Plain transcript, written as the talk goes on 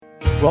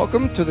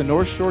Welcome to the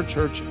North Shore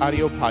Church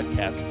audio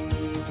podcast.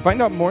 To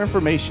find out more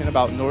information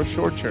about North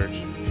Shore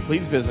Church,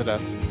 please visit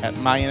us at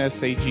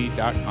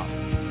mynsag.com.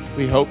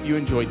 We hope you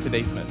enjoyed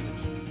today's message.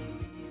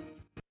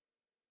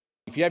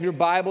 If you have your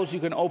Bibles, you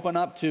can open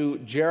up to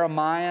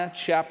Jeremiah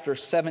chapter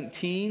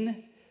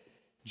 17.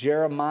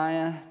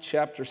 Jeremiah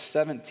chapter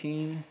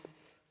 17.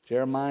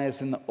 Jeremiah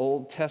is in the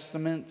Old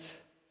Testament.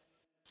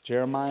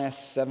 Jeremiah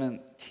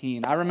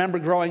 17. I remember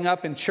growing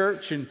up in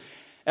church, and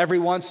every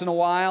once in a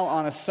while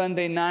on a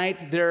Sunday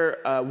night, there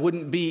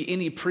wouldn't be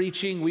any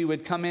preaching. We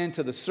would come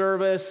into the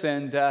service,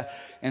 and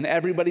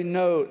everybody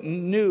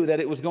knew that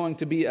it was going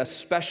to be a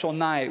special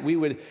night. We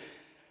would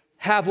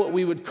have what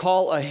we would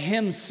call a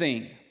hymn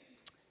sing.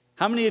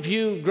 How many of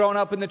you grown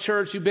up in the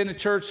church, you've been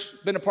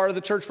a part of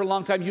the church for a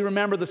long time, you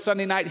remember the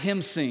Sunday night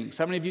hymn sings?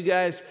 How many of you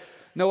guys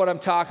know what I'm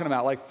talking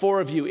about? Like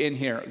 4 of you in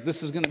here.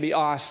 This is going to be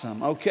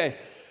awesome. Okay.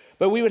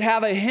 But we would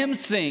have a hymn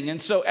sing,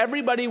 and so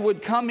everybody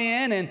would come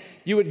in, and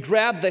you would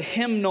grab the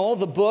hymnal,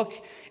 the book,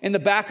 in the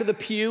back of the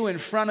pew in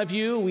front of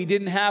you. We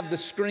didn't have the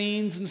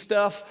screens and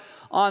stuff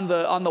on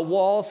the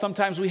wall.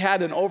 Sometimes we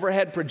had an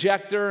overhead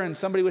projector, and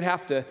somebody would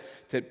have to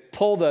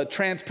pull the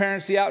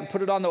transparency out and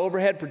put it on the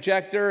overhead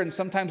projector, and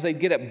sometimes they'd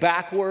get it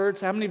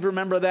backwards. How many of you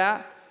remember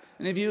that?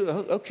 Any of you?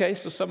 Okay,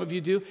 so some of you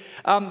do.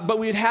 But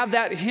we'd have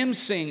that hymn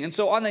sing, and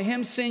so on the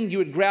hymn sing, you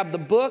would grab the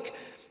book,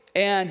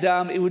 and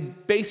it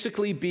would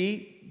basically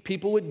be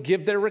people would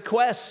give their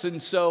requests,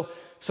 and so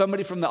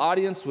somebody from the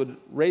audience would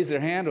raise their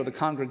hand, or the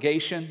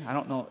congregation. I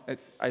don't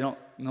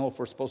know if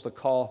we're supposed to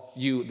call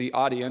you the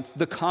audience.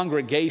 The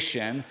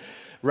congregation,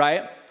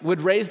 right, would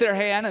raise their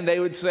hand, and they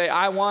would say,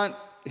 "I want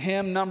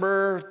hymn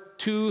number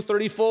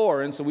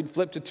 234." And so we'd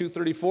flip to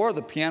 234.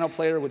 The piano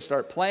player would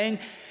start playing,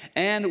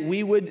 and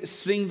we would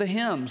sing the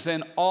hymns.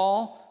 And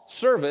all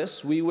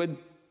service, we would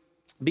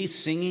be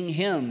singing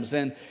hymns.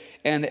 And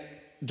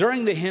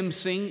during the hymn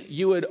sing,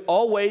 you would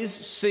always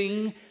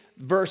sing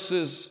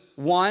verses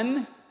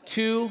 1,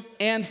 2,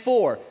 and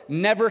 4,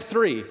 never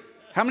 3.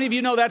 How many of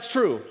you know that's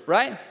true,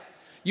 right?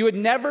 You would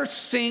never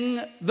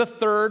sing the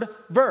third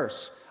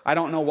verse. I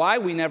don't know why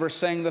we never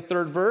sang the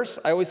third verse.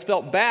 I always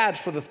felt bad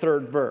for the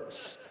third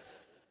verse.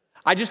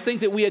 I just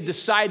think that we had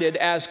decided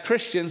as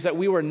Christians that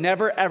we were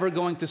never, ever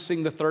going to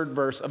sing the third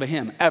verse of a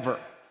hymn, ever.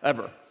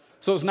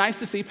 So it was nice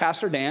to see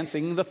Pastor Dan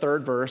singing the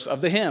third verse of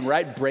the hymn,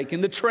 right?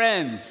 Breaking the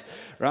trends,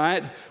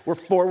 right? We're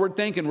forward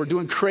thinking. We're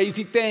doing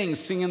crazy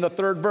things, singing the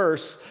third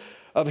verse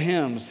of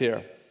hymns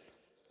here.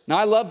 Now,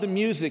 I love the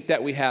music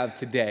that we have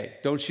today,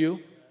 don't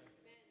you?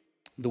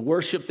 The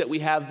worship that we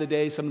have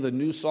today, some of the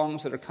new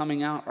songs that are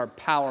coming out are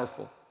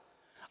powerful.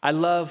 I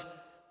love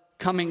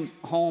coming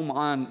home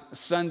on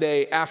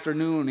Sunday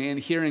afternoon and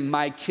hearing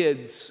my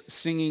kids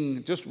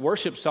singing just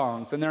worship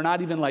songs, and they're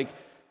not even like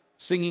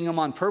singing them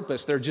on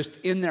purpose. They're just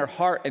in their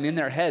heart and in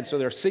their head, so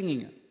they're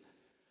singing it.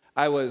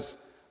 I was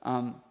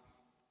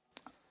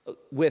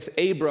with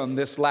Abram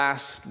this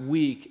last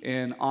week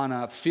on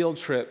a field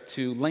trip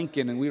to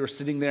Lincoln, and we were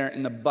sitting there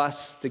in the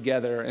bus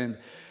together. And,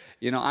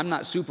 you know, I'm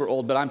not super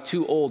old, but I'm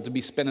too old to be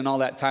spending all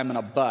that time in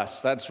a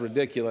bus. That's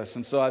ridiculous.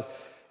 And so I was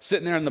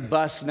sitting there in the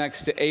bus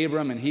next to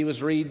Abram, and he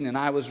was reading, and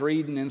I was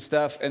reading and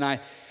stuff, and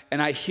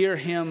I hear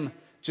him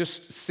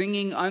just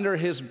singing under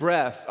his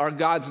breath, "Our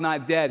God's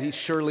not dead, he's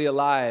surely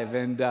alive."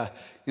 And,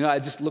 I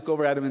just look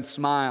over at him and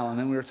smile. And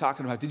then we were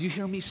talking about, "Did you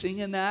hear me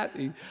singing that?"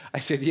 I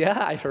said, "Yeah,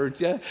 I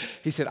heard you."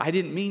 He said, "I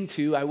didn't mean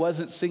to. I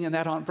wasn't singing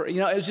that on purpose."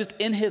 It was just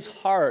in his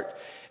heart.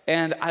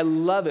 And I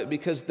love it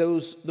because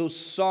those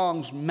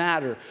songs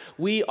matter.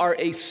 We are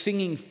a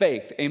singing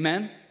faith,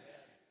 amen?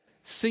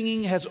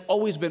 Singing has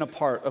always been a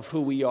part of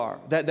who we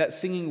are, that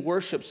singing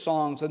worship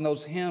songs and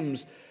those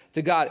hymns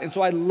to God. And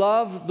so I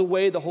love the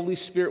way the Holy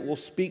Spirit will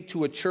speak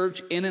to a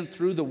church in and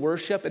through the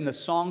worship and the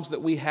songs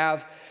that we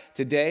have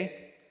today.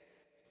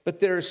 But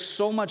there's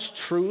so much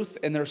truth,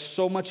 and there's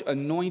so much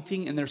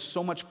anointing, and there's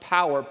so much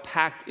power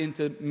packed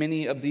into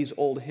many of these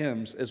old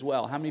hymns as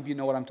well. How many of you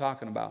know what I'm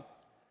talking about?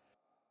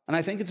 And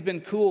I think it's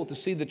been cool to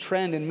see the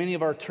trend in many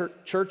of our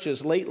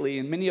churches lately,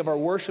 in many of our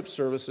worship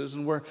services,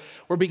 and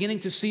we're beginning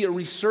to see a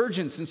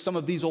resurgence in some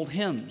of these old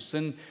hymns,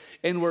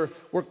 and we're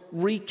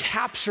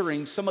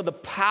recapturing some of the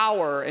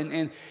power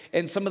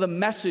and some of the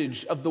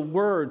message of the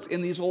words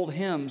in these old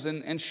hymns.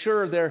 And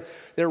sure, they're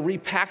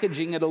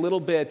repackaging it a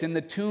little bit, and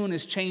the tune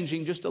is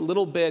changing just a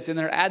little bit, and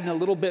they're adding a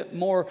little bit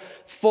more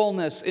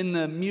fullness in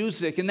the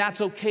music, and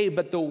that's okay,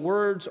 but the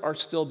words are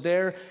still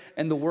there,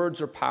 and the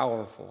words are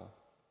powerful.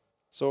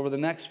 So over the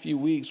next few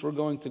weeks, we're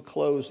going to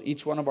close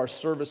each one of our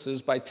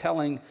services by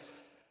telling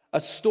a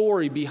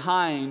story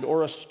behind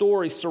or a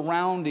story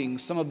surrounding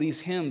some of these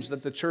hymns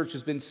that the church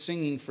has been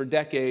singing for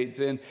decades.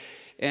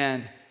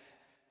 And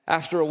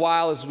after a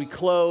while, as we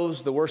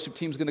close, the worship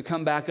team's going to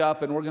come back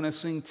up, and we're going to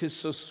sing "'Tis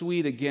So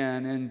Sweet"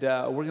 again, and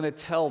we're going to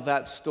tell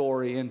that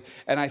story. And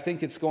I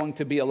think it's going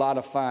to be a lot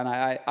of fun.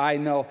 I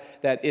know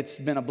that it's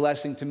been a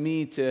blessing to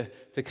me to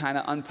kind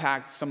of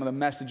unpack some of the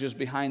messages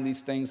behind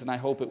these things, and I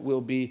hope it will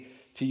be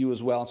to you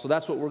as well. So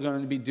that's what we're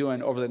going to be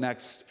doing over the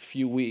next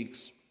few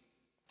weeks.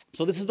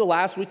 So this is the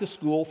last week of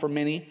school for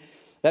many.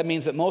 That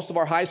means that most of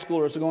our high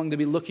schoolers are going to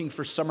be looking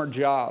for summer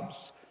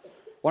jobs.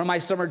 One of my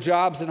summer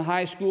jobs in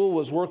high school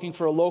was working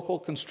for a local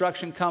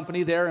construction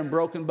company there in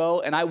Broken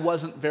Bow, and I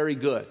wasn't very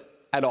good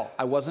at all.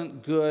 I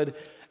wasn't good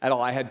at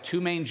all. I had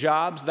two main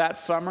jobs that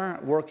summer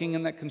working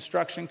in that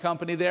construction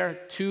company there,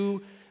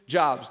 two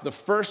jobs. The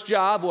first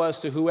job was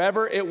to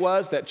whoever it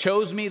was that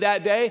chose me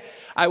that day,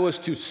 I was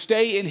to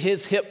stay in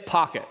his hip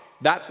pocket.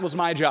 That was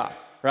my job,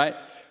 right?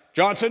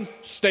 Johnson,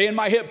 stay in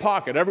my hip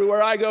pocket.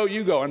 Everywhere I go,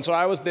 you go. And so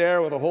I was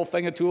there with a whole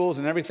thing of tools,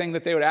 and everything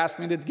that they would ask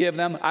me to give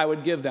them, I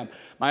would give them.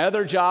 My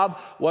other job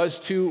was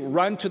to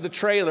run to the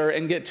trailer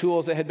and get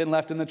tools that had been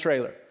left in the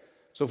trailer.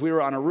 So if we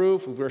were on a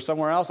roof, if we were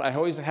somewhere else, I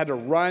always had to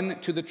run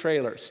to the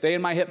trailer, stay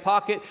in my hip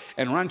pocket,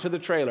 and run to the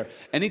trailer.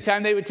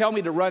 Anytime they would tell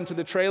me to run to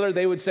the trailer,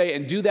 they would say,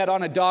 and do that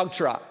on a dog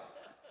trot.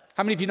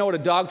 How many of you know what a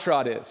dog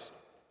trot is?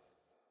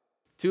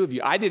 Two of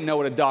you. I didn't know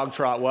what a dog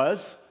trot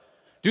was.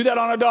 Do that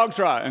on a dog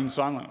trot. And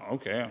so I'm like,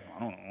 okay, I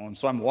don't know. And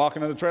so I'm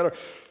walking to the trailer.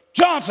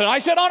 Johnson, I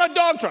said on a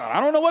dog trot. I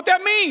don't know what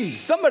that means.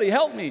 Somebody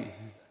help me.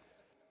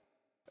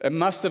 It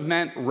must have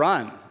meant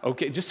run.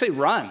 Okay, just say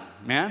run,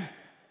 man.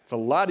 It's a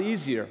lot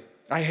easier.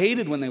 I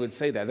hated when they would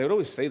say that. They would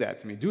always say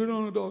that to me. Do it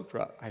on a dog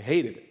trot. I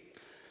hated it.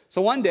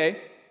 So one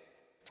day,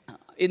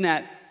 in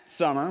that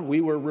summer, we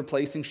were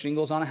replacing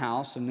shingles on a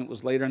house, and it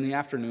was later in the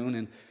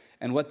afternoon.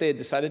 And what they had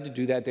decided to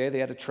do that day, they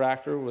had a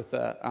tractor with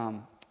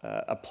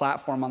a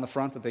platform on the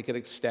front that they could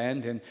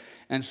extend.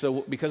 And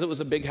so because it was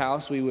a big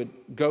house, we would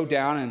go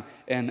down,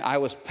 and I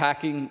was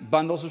packing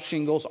bundles of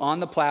shingles on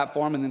the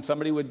platform, and then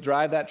somebody would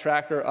drive that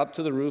tractor up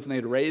to the roof, and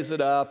they'd raise it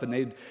up, and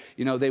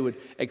they would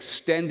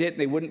extend it.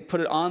 They wouldn't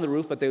put it on the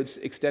roof, but they would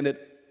extend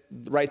it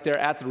right there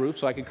at the roof,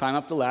 so I could climb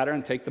up the ladder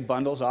and take the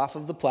bundles off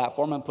of the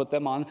platform and put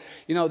them on.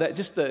 That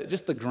just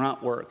the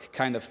grunt work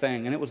kind of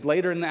thing. And it was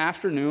later in the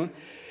afternoon,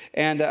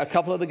 and a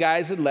couple of the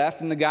guys had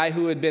left, and the guy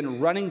who had been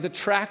running the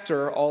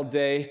tractor all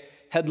day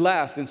had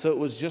left. And so it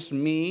was just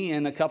me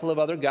and a couple of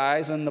other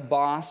guys, and the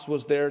boss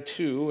was there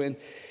too.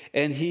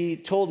 And he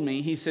told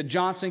me, he said,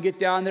 Johnson, get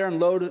down there and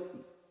load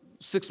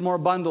 6 more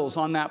bundles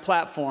on that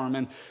platform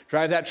and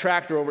drive that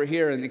tractor over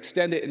here and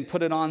extend it and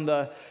put it on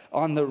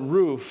the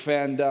roof.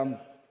 And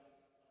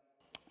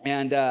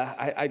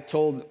I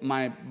told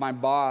my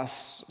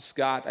boss,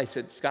 Scott, I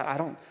said, Scott,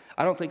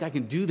 I don't think I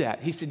can do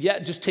that. He said, yeah,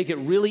 just take it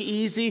really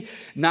easy,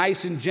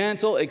 nice and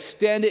gentle,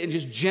 extend it, and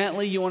just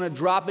gently, you want to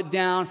drop it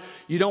down.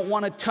 You don't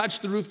want to touch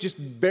the roof, just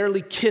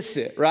barely kiss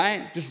it,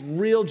 right? Just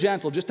real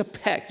gentle, just a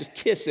peck, just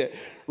kiss it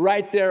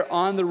right there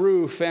on the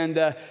roof.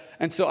 And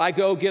so I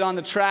go get on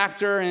the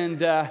tractor,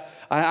 and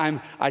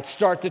I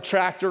start the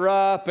tractor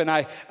up, and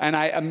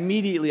I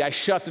immediately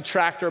shut the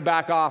tractor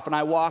back off, and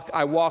I walk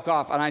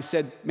off, and I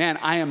said, man,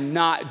 I am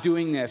not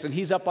doing this. And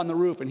he's up on the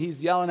roof, and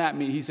he's yelling at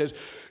me. He says,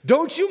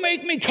 don't you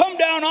make me come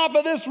down off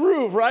of this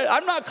roof, right?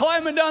 I'm not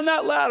climbing down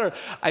that ladder.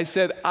 I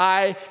said,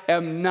 I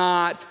am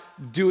not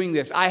doing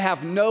this. I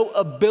have no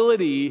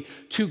ability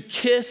to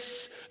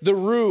kiss the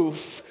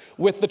roof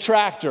with the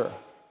tractor.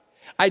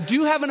 I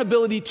do have an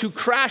ability to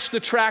crash the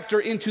tractor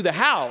into the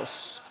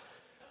house,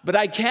 but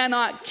I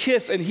cannot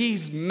kiss. And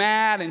he's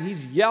mad, and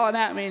he's yelling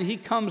at me, and he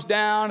comes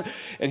down,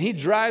 and he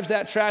drives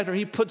that tractor.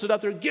 He puts it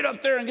up there. Get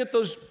up there and get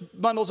those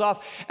bundles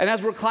off. And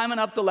as we're climbing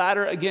up the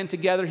ladder again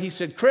together, he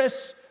said,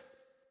 Chris,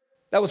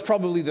 that was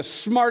probably the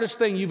smartest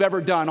thing you've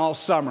ever done all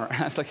summer.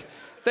 I was like,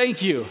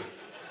 thank you.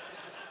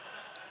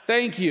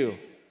 Thank you.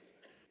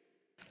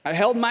 I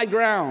held my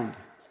ground.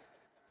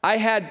 I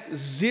had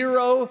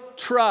zero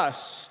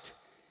trust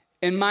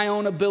in my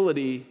own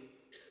ability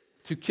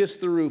to kiss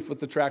the roof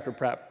with the tractor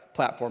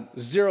platform.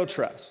 Zero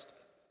trust.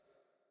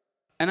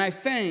 And I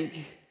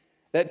think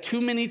that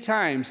too many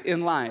times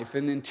in life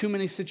and in too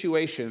many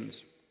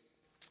situations,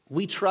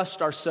 we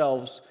trust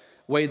ourselves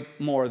way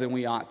more than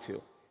we ought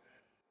to.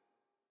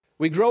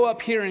 We grow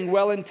up hearing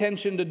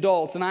well-intentioned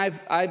adults, and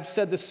I've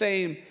said the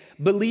same,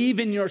 believe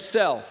in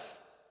yourself,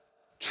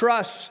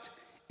 trust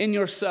in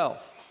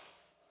yourself.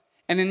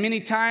 And in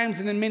many times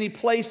and in many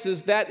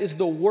places, that is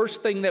the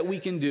worst thing that we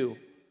can do,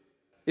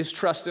 is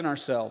trust in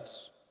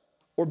ourselves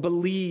or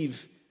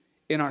believe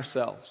in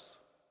ourselves.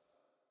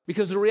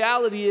 Because the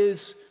reality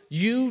is,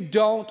 you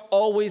don't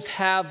always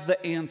have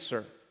the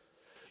answer.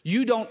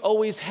 You don't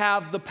always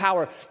have the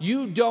power.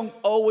 You don't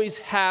always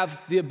have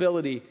the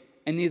ability,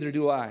 and neither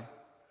do I.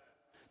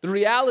 The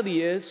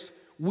reality is,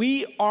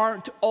 we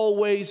aren't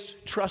always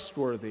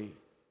trustworthy,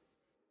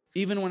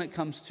 even when it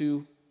comes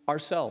to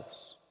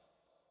ourselves.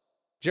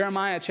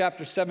 Jeremiah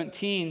chapter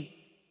 17,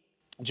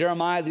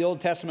 Jeremiah, the Old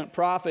Testament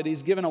prophet,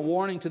 he's given a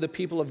warning to the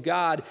people of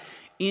God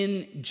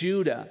in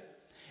Judah.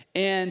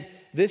 And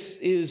this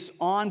is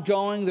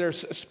ongoing.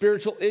 There's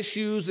spiritual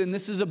issues, and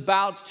this is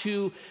about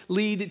to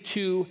lead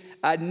to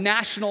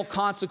national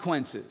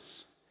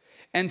consequences.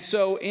 And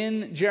so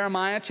in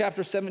Jeremiah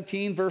chapter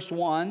 17, verse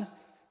 1,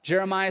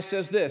 Jeremiah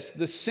says this,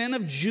 the sin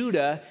of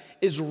Judah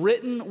is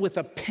written with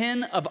a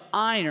pen of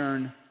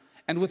iron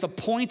and with a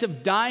point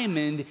of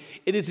diamond.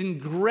 It is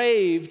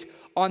engraved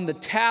on the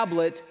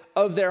tablet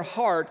of their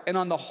heart and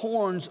on the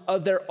horns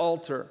of their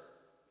altar.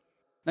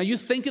 Now you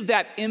think of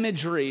that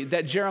imagery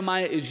that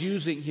Jeremiah is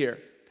using here.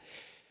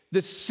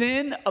 The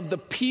sin of the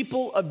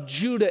people of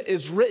Judah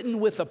is written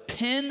with a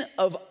pen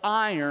of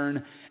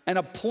iron and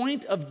a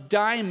point of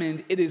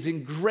diamond. It is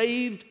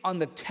engraved on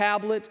the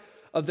tablet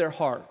of their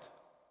heart.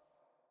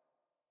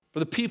 For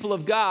the people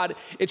of God,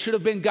 it should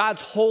have been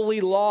God's holy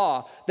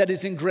law that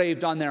is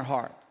engraved on their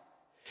heart.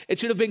 It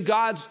should have been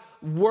God's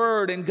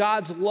word and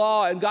God's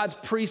law and God's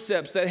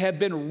precepts that have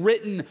been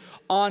written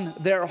on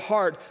their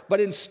heart. But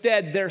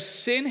instead, their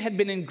sin had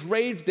been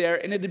engraved there,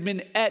 and it had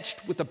been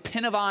etched with a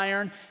pen of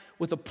iron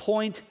with a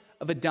point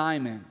of a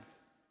diamond.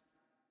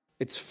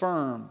 It's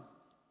firm.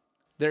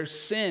 Their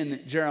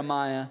sin,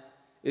 Jeremiah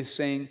is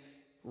saying,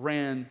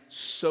 ran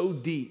so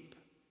deep.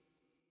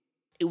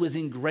 It was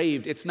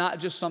engraved. It's not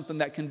just something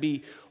that can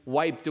be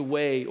wiped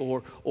away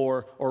or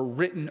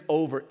written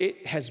over.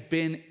 It has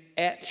been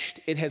etched.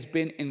 It has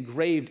been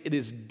engraved. It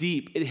is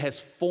deep. It has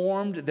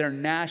formed their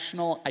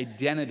national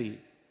identity.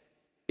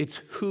 It's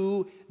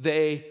who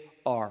they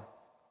are.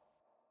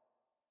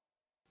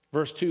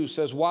 Verse 2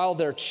 says, while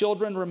their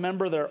children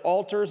remember their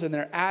altars and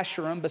their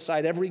Asherim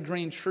beside every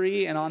green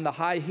tree and on the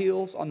high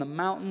hills, on the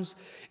mountains,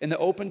 in the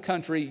open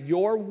country,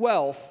 your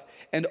wealth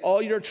and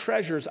all your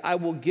treasures I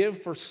will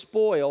give for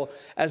spoil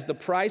as the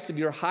price of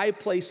your high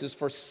places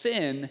for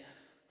sin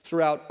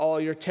throughout all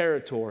your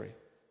territory.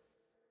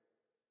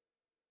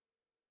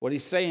 What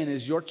he's saying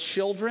is your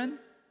children,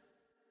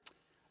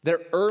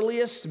 their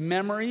earliest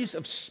memories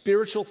of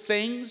spiritual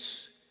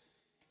things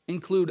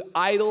include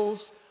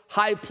idols,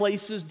 high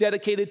places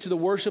dedicated to the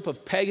worship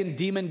of pagan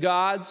demon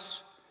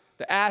gods,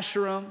 the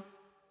Asherim.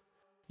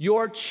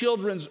 Your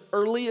children's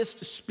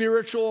earliest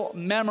spiritual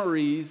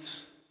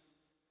memories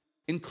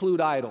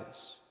include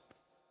idols.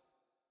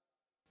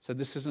 So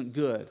this isn't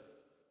good.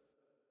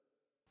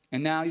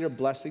 And now your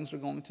blessings are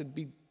going to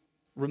be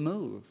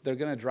removed. They're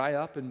going to dry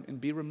up and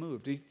be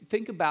removed.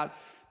 Think about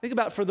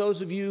for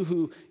those of you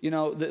who,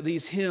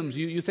 these hymns,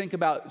 you think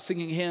about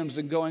singing hymns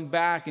and going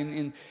back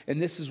and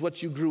this is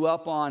what you grew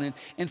up on.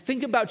 And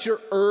think about your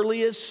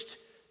earliest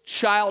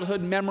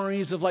childhood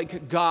memories of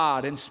like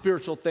God and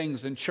spiritual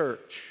things in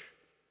church.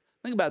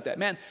 Think about that,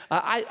 man.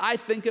 I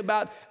think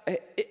about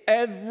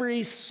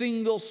every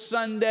single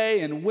Sunday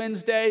and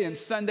Wednesday and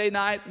Sunday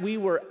night we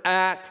were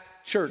at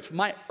church.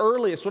 One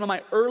of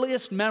my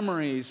earliest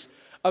memories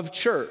of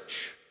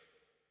church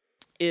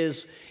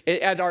is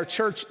at our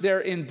church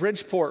there in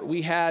Bridgeport.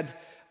 We had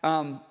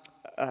it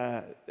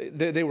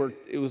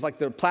was like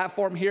the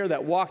platform here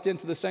that walked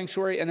into the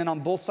sanctuary, and then on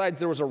both sides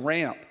there was a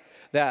ramp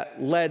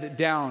that led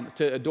down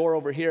to a door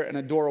over here and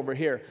a door over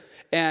here.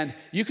 And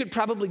you could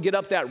probably get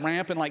up that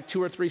ramp in like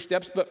 2 or 3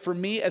 steps, but for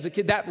me as a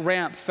kid, that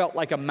ramp felt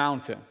like a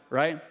mountain,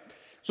 right?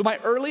 So my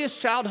earliest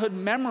childhood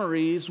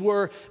memories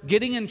were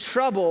getting in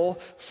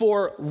trouble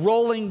for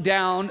rolling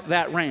down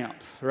that ramp,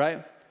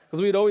 right?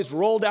 Because we'd always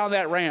roll down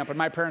that ramp, and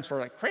my parents were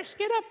like, Chris,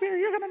 get up here,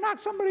 you're gonna knock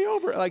somebody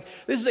over. Like,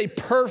 this is a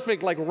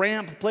perfect like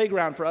ramp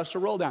playground for us to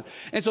roll down.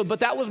 And so,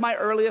 but that was my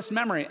earliest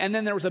memory. And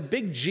then there was a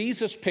big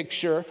Jesus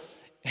picture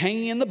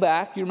hanging in the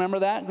back. You remember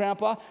that,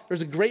 Grandpa?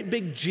 There's a great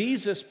big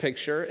Jesus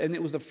picture, and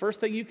it was the first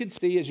thing you could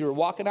see as you were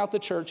walking out the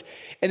church.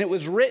 And it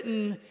was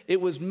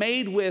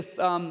made with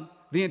the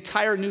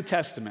entire New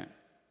Testament.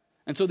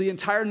 And so the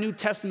entire New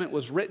Testament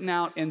was written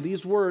out, and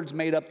these words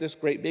made up this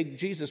great big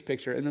Jesus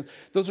picture. And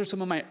those are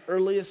some of my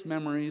earliest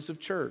memories of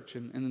church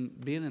and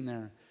being in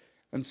there.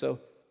 And so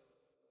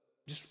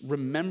just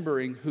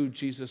remembering who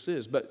Jesus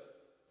is. But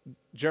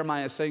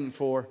Jeremiah is saying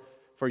for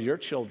your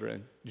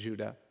children,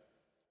 Judah,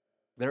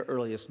 their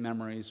earliest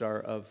memories are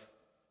of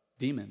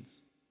demons,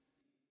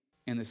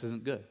 and this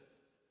isn't good.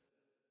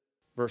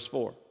 Verse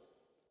 4.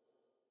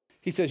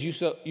 He says,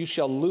 you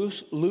shall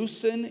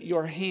loosen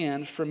your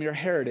hand from your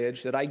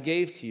heritage that I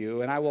gave to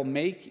you, and I will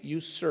make you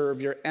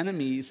serve your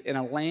enemies in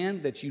a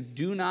land that you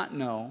do not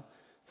know,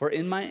 for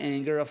in my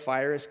anger a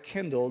fire is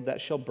kindled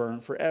that shall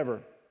burn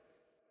forever.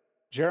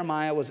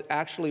 Jeremiah was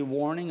actually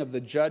warning of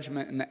the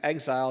judgment and the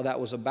exile that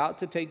was about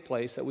to take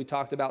place that we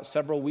talked about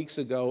several weeks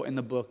ago in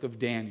the book of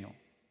Daniel.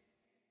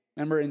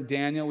 Remember in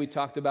Daniel, we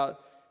talked about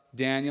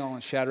Daniel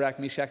and Shadrach,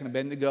 Meshach, and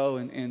Abednego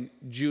and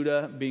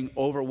Judah being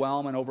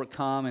overwhelmed and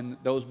overcome and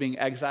those being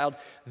exiled.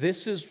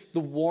 This is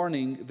the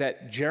warning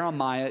that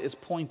Jeremiah is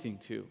pointing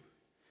to.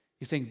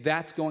 He's saying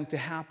that's going to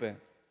happen.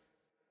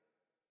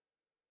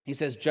 He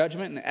says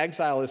judgment and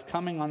exile is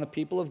coming on the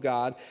people of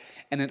God,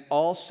 and it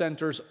all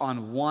centers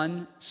on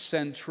one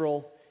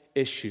central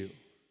issue.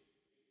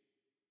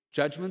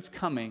 Judgment's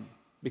coming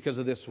because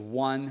of this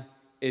one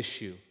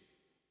issue: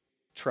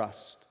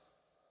 trust.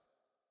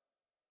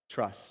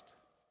 Trust.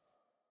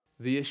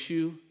 The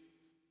issue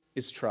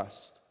is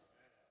trust.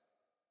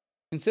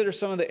 Consider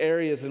some of the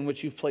areas in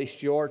which you've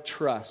placed your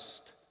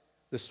trust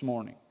this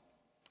morning.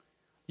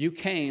 You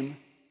came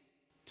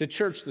to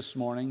church this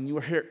morning, you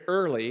were here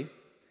early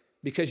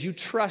because you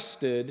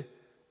trusted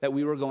that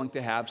we were going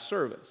to have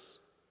service.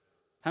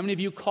 How many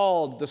of you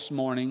called this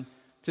morning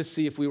to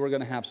see if we were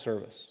going to have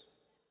service?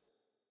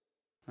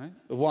 Right?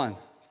 One.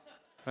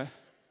 Right?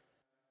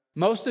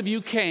 Most of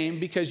you came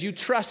because you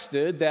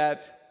trusted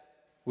that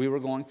we were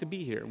going to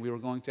be here. We were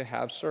going to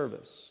have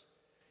service.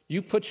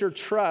 You put your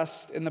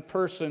trust in the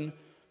person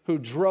who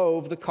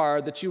drove the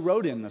car that you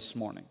rode in this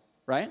morning,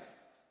 right?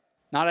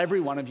 Not every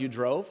one of you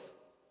drove.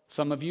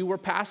 Some of you were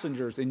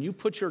passengers, and you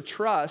put your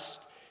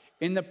trust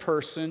in the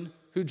person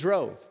who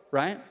drove,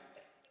 right?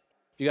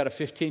 You got a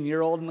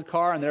 15-year-old in the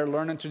car and they're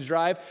learning to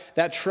drive.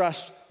 That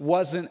trust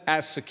wasn't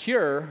as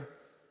secure,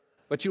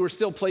 but you were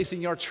still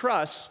placing your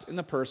trust in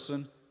the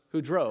person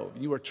who drove.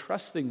 You were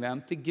trusting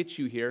them to get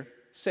you here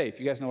safe.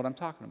 You guys know what I'm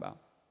talking about.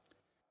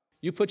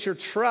 You put your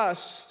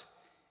trust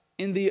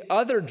in the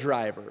other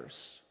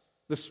drivers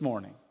this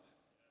morning,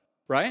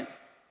 right?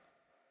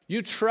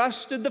 You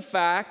trusted the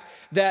fact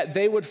that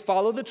they would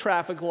follow the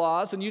traffic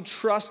laws, and you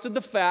trusted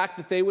the fact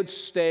that they would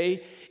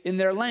stay in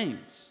their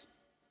lanes.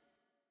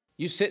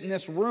 You sit in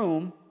this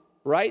room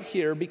right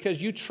here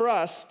because you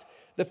trust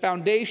the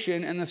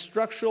foundation and the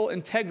structural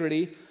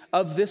integrity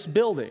of this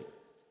building,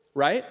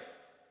 right?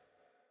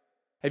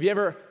 Have you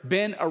ever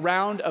been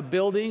around a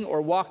building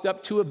or walked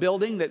up to a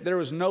building that there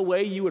was no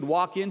way you would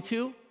walk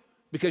into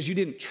because you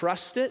didn't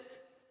trust it?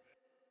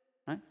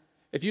 Right?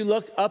 If you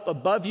look up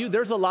above you,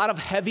 there's a lot of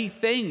heavy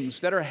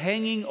things that are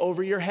hanging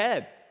over your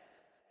head,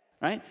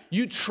 right?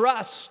 You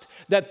trust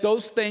that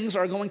those things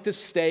are going to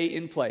stay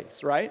in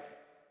place, right?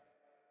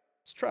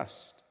 It's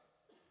trust.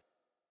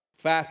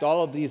 In fact,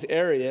 all of these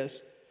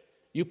areas,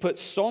 you put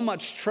so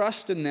much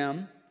trust in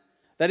them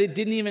that it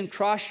didn't even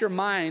cross your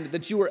mind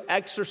that you were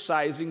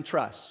exercising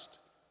trust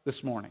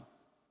this morning,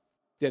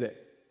 did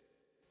it?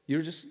 You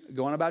were just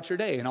going about your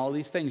day and all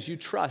these things you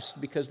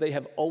trust because they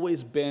have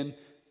always been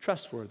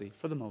trustworthy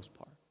for the most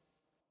part.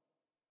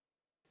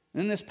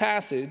 In this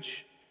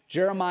passage,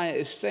 Jeremiah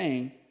is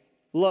saying,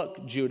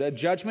 look, Judah,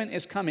 judgment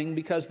is coming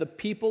because the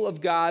people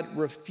of God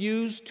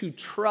refuse to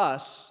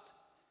trust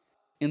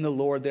in the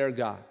Lord their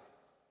God.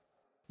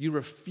 You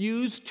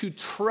refuse to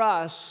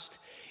trust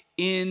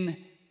in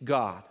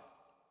God.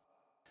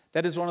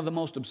 That is one of the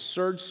most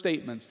absurd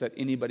statements that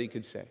anybody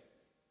could say.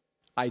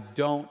 I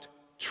don't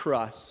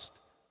trust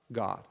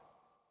God.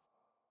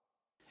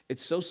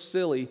 It's so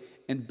silly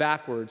and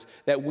backwards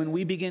that when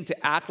we begin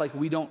to act like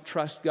we don't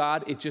trust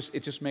God, it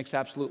just makes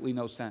absolutely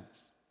no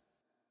sense.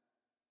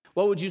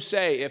 What would you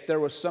say if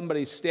there was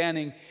somebody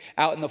standing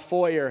out in the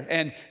foyer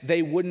and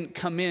they wouldn't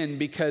come in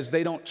because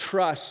they don't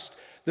trust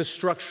the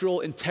structural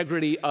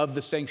integrity of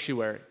the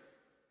sanctuary?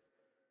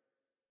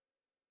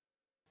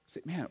 Say,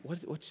 man,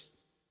 what's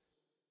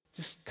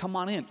just come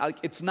on in.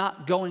 It's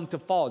not going to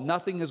fall.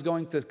 Nothing is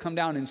going to come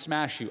down and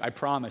smash you, I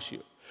promise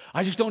you.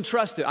 I just don't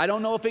trust it. I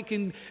don't know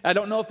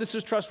if this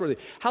is trustworthy.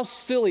 How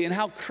silly and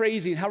how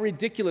crazy and how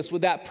ridiculous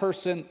would that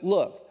person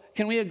look?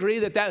 Can we agree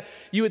that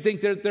you would think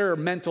there are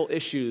mental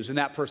issues and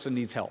that person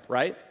needs help,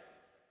 right?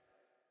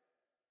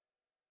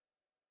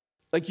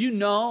 Like, you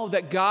know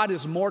that God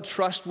is more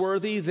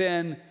trustworthy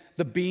than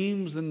the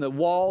beams and the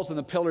walls and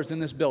the pillars in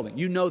this building.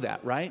 You know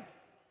that, right?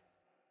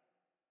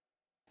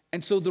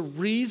 And so the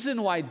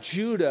reason why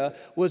Judah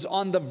was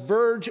on the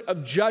verge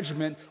of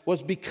judgment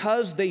was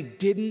because they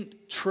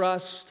didn't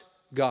trust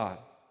God.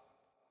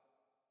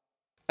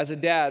 As a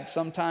dad,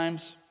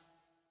 sometimes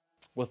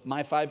with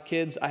my 5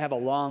 kids, I have a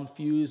long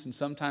fuse, and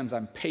sometimes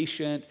I'm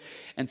patient,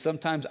 and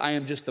sometimes I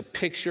am just the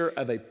picture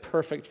of a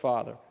perfect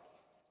father.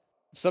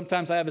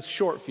 Sometimes I have a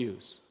short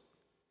fuse.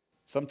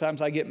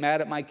 Sometimes I get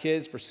mad at my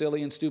kids for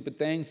silly and stupid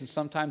things, and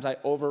sometimes I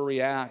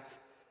overreact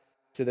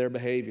to their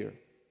behavior.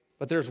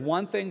 But there's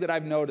one thing that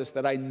I've noticed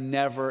that I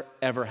never,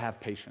 ever have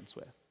patience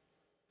with.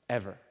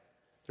 Ever.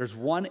 There's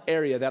one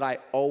area that I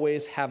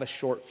always have a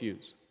short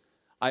fuse.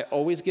 I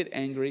always get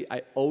angry.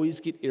 I always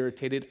get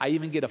irritated. I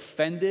even get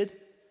offended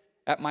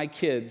at my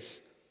kids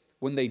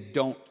when they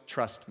don't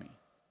trust me.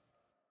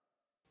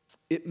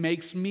 It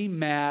makes me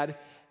mad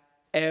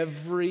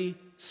every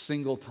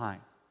single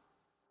time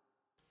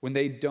when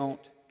they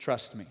don't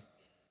trust me.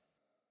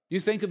 You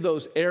think of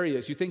those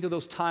areas, you think of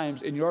those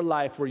times in your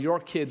life where your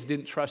kids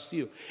didn't trust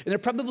you. And they're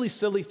probably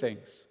silly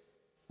things,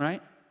 right?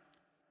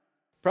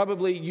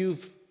 Probably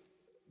you've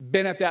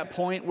been at that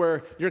point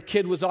where your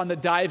kid was on the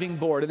diving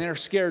board and they're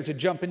scared to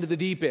jump into the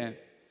deep end.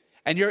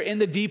 And you're in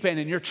the deep end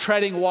and you're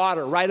treading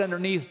water right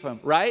underneath them,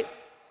 right?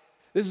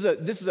 This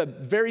is a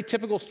very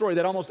typical story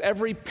that almost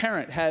every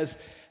parent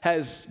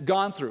has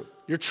gone through.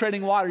 You're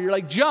treading water. You're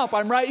like, jump,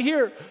 I'm right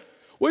here.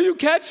 Will you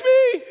catch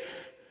me?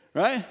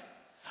 Right?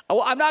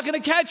 Well, I'm not going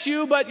to catch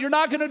you, but you're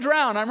not going to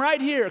drown. I'm right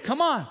here.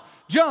 Come on,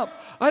 jump.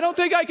 I don't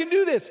think I can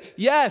do this.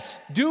 Yes,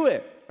 do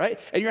it. Right?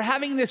 And you're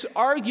having this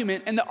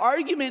argument, and the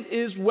argument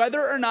is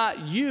whether or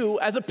not you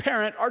as a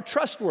parent are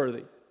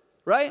trustworthy.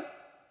 Right?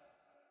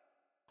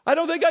 I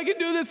don't think I can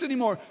do this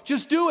anymore.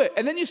 Just do it.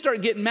 And then you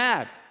start getting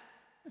mad.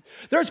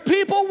 There's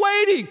people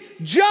waiting.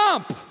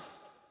 Jump.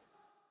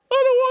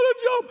 I don't want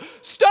to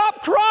jump.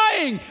 Stop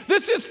crying.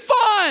 This is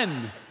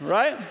fun.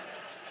 Right?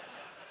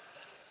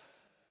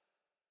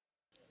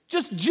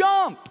 Just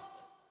jump.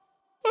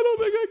 I don't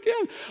think I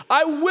can.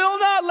 I will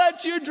not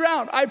let you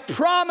drown. I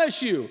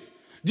promise you.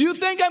 Do you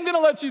think I'm going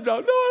to let you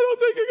drown? No, I don't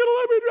think you're going to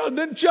let me drown.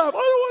 Then jump. I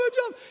don't want to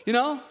jump. You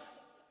know?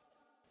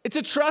 It's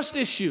a trust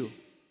issue.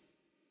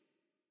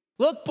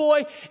 Look,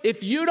 boy,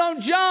 if you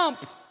don't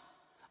jump,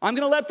 I'm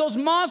going to let those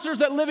monsters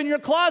that live in your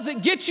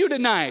closet get you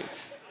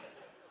tonight.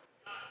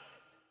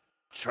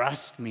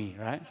 Trust me,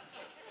 right?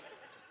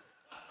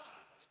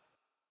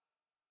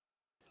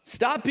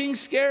 Stop being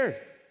scared.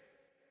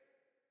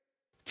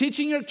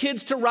 Teaching your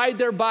kids to ride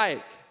their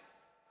bike.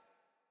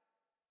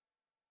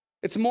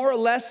 It's more a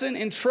lesson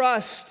in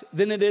trust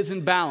than it is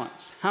in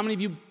balance. How many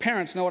of you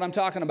parents know what I'm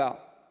talking about?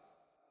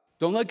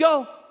 Don't let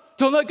go.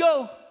 Don't let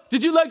go.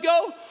 Did you let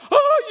go?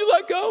 Oh, you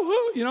let go.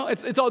 Oh. You know,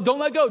 it's all don't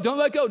let go, don't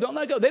let go, don't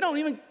let go. They're not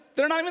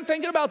even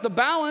thinking about the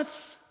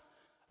balance.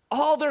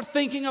 All they're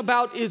thinking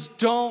about is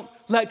don't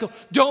let go.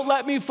 Don't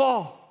let me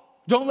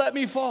fall. Don't let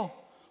me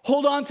fall.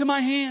 Hold on to my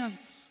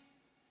hands.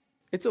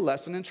 It's a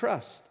lesson in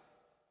trust.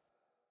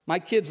 My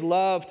kids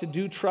love to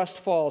do trust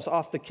falls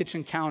off the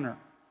kitchen counter.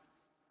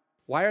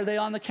 Why are they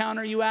on the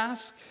counter, you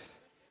ask?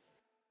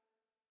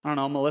 I don't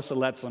know, Melissa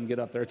lets them get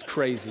up there. It's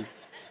crazy.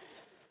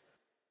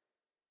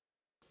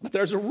 But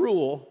there's a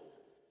rule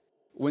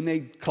when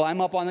they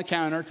climb up on the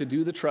counter to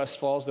do the trust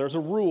falls. There's a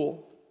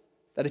rule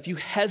that if you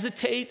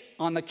hesitate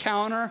on the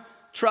counter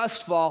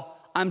trust fall,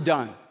 I'm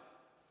done.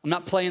 I'm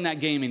not playing that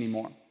game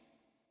anymore.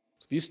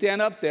 If you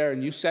stand up there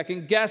and you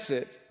second guess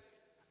it,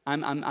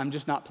 I'm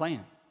just not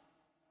playing.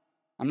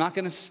 I'm not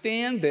going to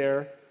stand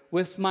there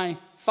with my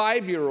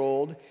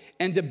 5-year-old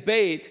and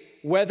debate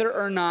whether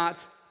or not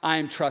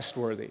I'm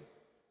trustworthy.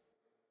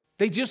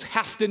 They just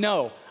have to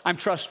know I'm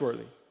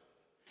trustworthy.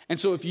 And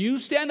so if you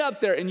stand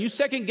up there and you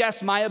second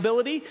guess my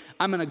ability,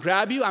 I'm going to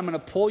grab you, I'm going to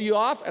pull you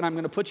off, and I'm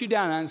going to put you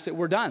down and say,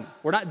 we're done.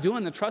 We're not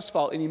doing the trust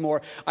fall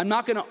anymore. I'm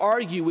not going to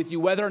argue with you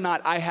whether or not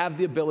I have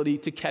the ability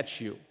to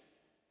catch you.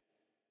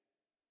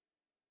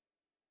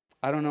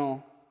 I don't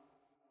know,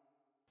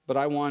 but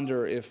I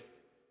wonder if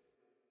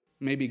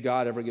maybe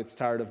God ever gets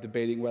tired of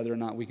debating whether or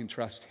not we can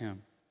trust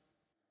him.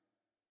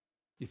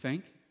 You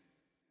think?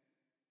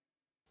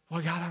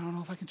 Well, God, I don't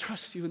know if I can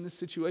trust you in this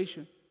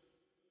situation.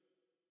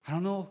 I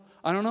don't know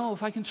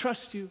if I can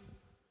trust you.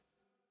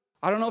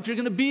 I don't know if you're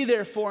going to be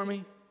there for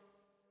me.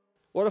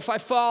 What if I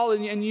fall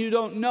and you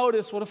don't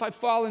notice? What if I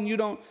fall and you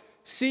don't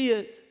see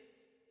it?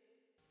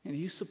 And do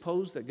you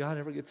suppose that God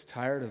ever gets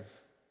tired of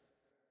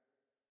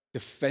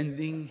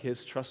defending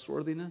his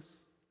trustworthiness?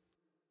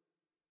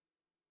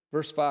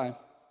 Verse 5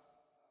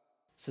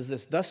 says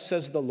this, thus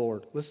says the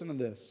Lord. Listen to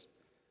this.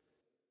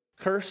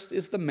 Cursed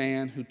is the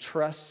man who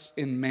trusts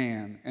in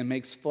man and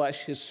makes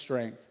flesh his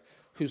strength,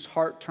 whose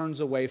heart turns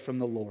away from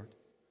the Lord.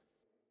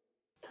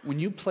 When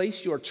you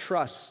place your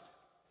trust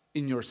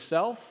in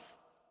yourself,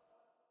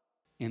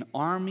 in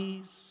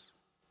armies,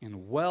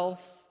 in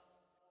wealth,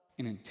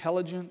 in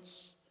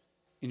intelligence,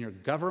 in your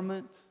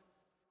government,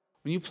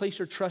 when you place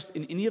your trust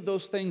in any of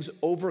those things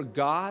over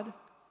God,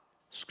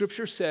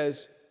 Scripture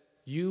says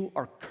you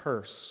are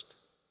cursed.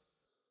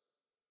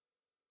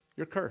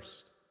 You're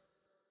cursed.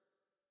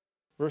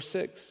 Verse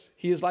 6,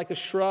 he is like a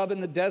shrub in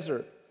the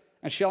desert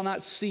and shall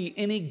not see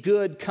any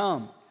good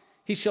come.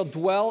 He shall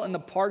dwell in the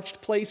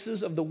parched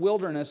places of the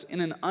wilderness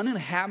in an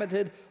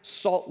uninhabited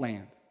salt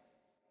land.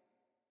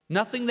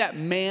 Nothing that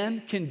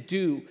man can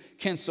do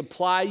can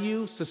supply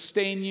you,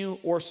 sustain you,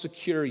 or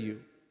secure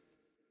you.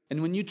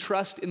 And when you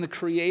trust in the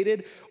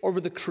created over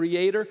the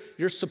creator,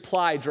 your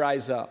supply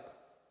dries up.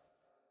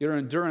 Your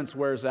endurance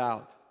wears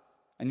out,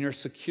 and your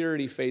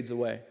security fades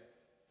away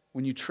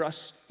when you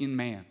trust in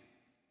man.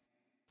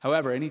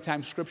 However,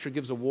 anytime Scripture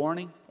gives a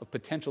warning of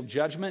potential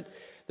judgment,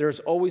 there's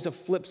always a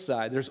flip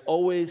side. There's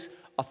always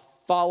a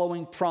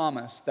following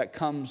promise that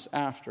comes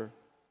after.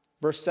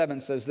 Verse 7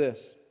 says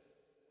this,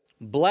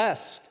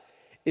 blessed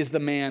is the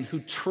man who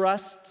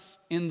trusts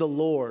in the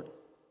Lord,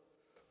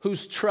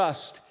 whose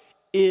trust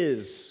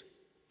is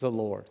the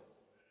Lord.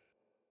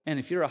 And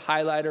if you're a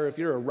highlighter, if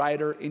you're a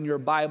writer in your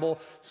Bible,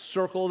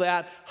 circle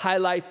that,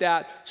 highlight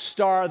that,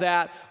 star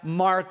that,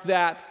 mark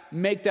that,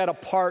 make that a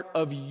part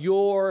of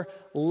your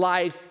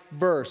life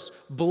verse.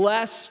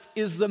 Blessed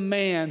is the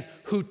man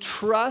who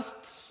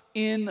trusts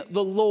in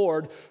the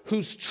Lord,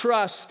 whose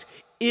trust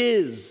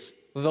is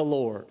the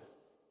Lord.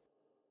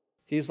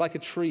 He is like a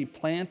tree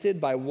planted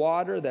by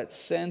water that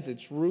sends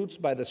its roots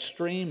by the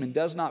stream and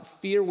does not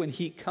fear when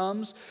heat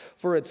comes,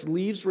 for its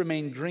leaves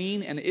remain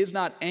green, and is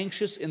not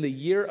anxious in the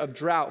year of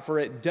drought, for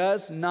it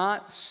does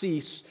not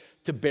cease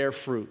to bear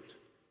fruit.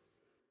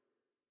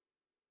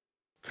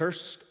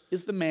 Cursed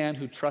is the man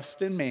who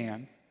trusts in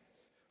man.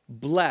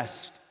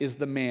 Blessed is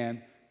the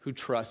man who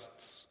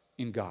trusts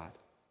in God.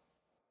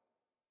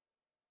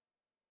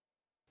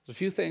 There's a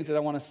few things that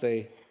I want to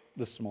say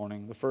this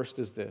morning. The first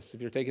is this.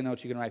 If you're taking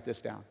notes, you can write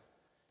this down.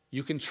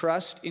 You can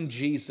trust in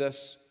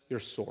Jesus, your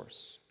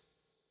source.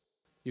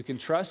 You can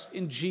trust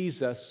in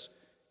Jesus,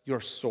 your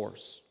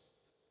source.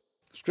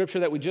 Scripture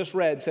that we just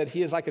read said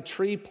he is like a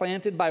tree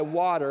planted by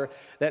water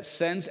that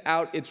sends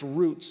out its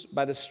roots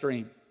by the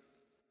stream.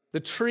 The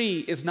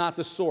tree is not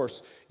the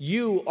source.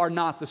 You are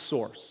not the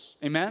source.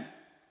 Amen?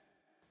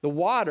 The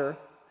water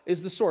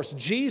is the source.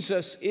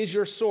 Jesus is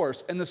your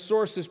source, and the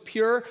source is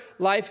pure,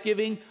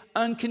 life-giving,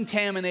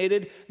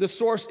 uncontaminated. The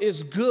source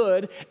is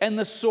good, and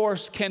the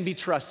source can be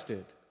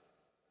trusted.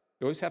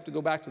 You always have to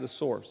go back to the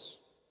source.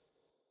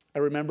 I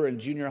remember in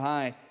junior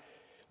high,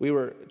 we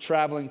were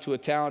traveling to a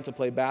town to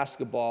play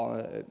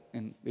basketball,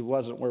 and it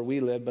wasn't where we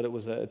lived, but it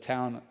was a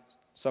town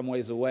some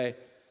ways away.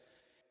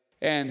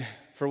 And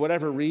for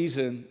whatever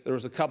reason, there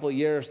was a couple of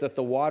years that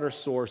the water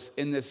source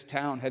in this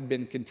town had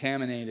been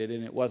contaminated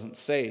and it wasn't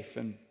safe.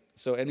 And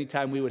so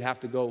anytime we would have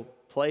to go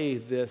play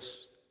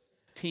this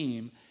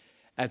team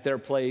at their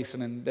place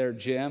and in their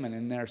gym and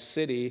in their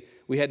city,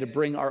 we had to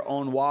bring our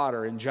own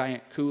water in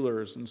giant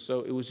coolers. And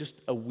so it was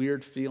just a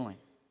weird feeling.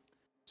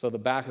 So the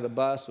back of the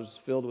bus was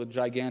filled with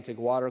gigantic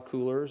water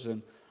coolers,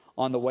 and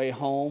on the way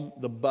home,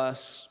 the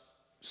bus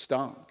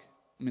stunk.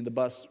 I mean, the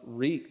bus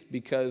reeked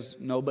because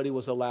nobody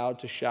was allowed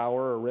to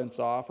shower or rinse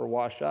off or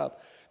wash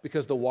up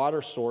because the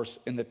water source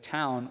in the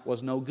town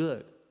was no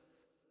good.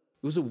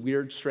 It was a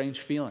weird, strange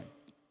feeling.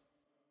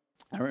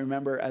 I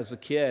remember as a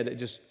kid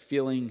just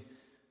feeling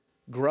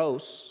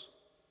gross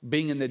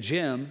being in the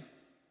gym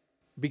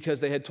because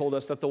they had told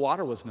us that the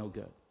water was no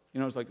good. You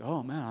know, it was like,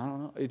 oh man, I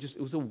don't know. It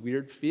was a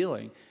weird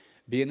feeling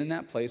being in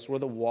that place where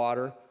the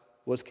water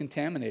was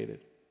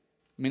contaminated.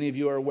 Many of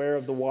you are aware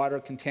of the water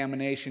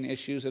contamination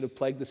issues that have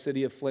plagued the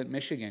city of Flint,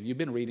 Michigan. You've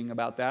been reading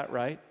about that,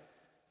 right?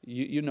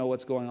 You know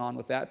what's going on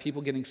with that.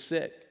 People getting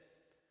sick.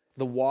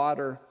 The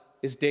water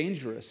is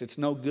dangerous. It's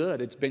no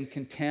good. It's been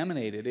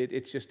contaminated.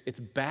 It's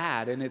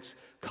bad, and it's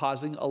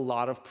causing a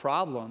lot of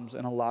problems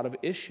and a lot of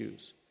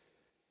issues.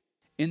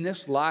 In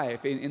this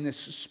life, in this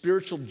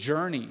spiritual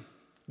journey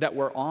that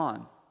we're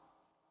on,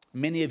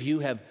 many of you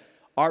have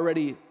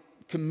already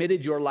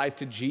committed your life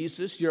to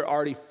Jesus. You're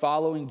already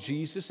following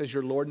Jesus as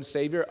your Lord and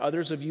Savior.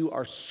 Others of you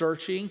are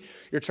searching.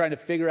 You're trying to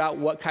figure out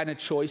what kind of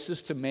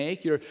choices to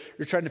make. You're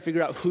trying to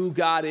figure out who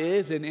God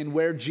is and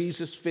where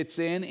Jesus fits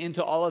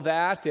into all of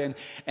that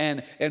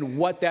and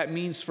what that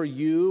means for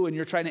you. And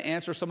you're trying to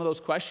answer some of those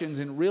questions.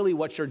 And really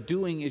what you're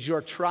doing is you're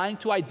trying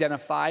to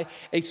identify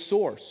a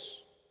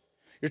source.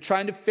 You're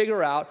trying to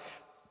figure out,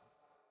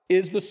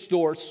 is the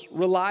source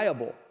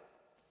reliable?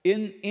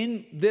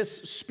 In this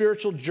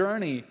spiritual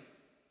journey,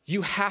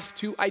 you have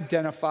to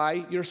identify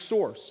your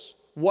source.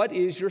 What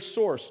is your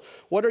source?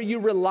 What are you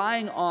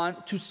relying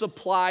on to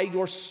supply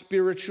your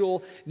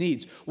spiritual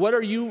needs? What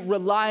are you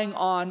relying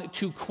on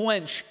to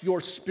quench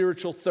your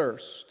spiritual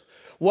thirst?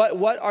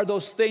 What are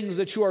those things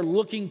that you are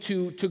looking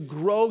to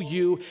grow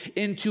you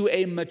into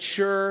a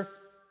mature,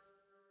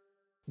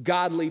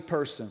 godly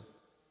person?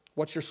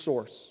 What's your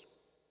source?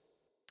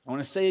 I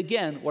want to say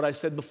again what I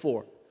said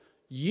before.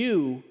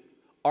 You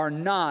are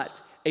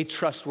not a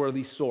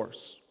trustworthy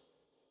source.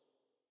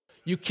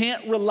 You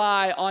can't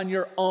rely on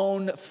your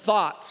own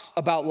thoughts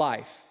about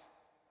life.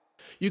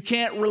 You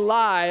can't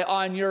rely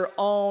on your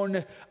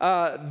own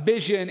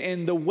vision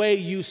in the way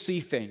you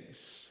see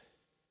things.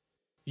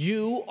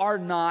 You are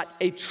not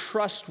a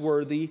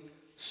trustworthy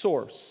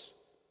source.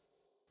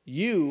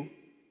 You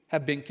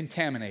have been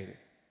contaminated.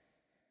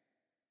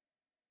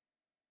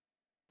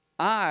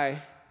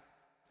 I,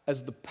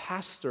 as the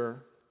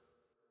pastor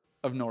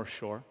of North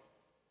Shore,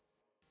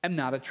 am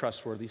not a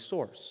trustworthy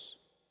source.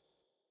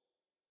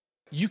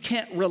 You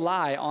can't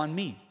rely on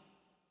me,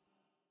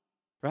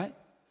 right?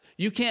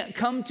 You can't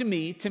come to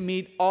me to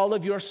meet all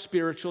of your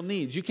spiritual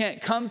needs. You can't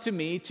come to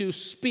me to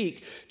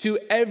speak to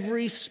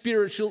every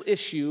spiritual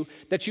issue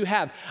that you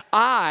have.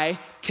 I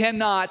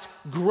cannot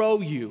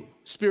grow you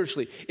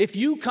spiritually. If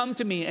you come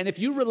to me and if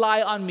you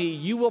rely on me,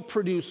 you will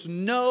produce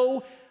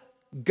no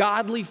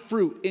godly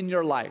fruit in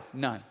your life,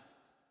 none.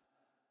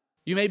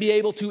 You may be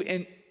able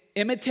to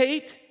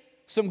imitate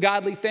some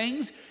godly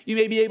things. You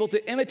may be able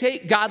to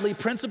imitate godly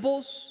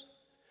principles.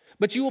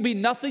 But you will be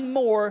nothing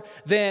more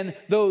than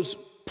those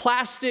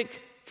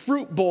plastic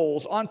fruit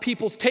bowls on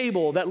people's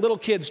table that little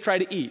kids try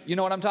to eat. You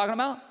know what I'm talking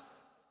about?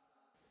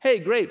 Hey,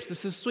 grapes,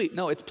 this is sweet.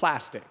 No, it's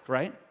plastic,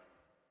 right?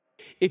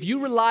 If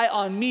you rely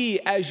on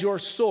me as your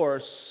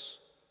source,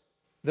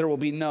 there will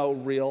be no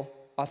real,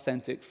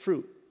 authentic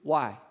fruit.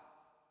 Why?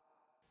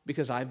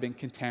 Because I've been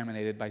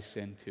contaminated by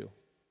sin too.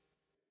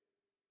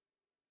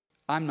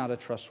 I'm not a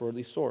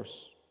trustworthy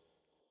source.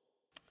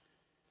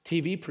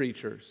 TV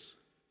preachers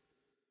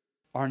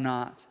are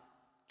not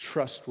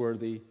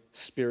trustworthy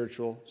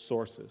spiritual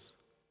sources.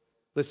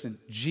 Listen,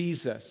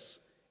 Jesus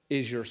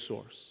is your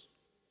source.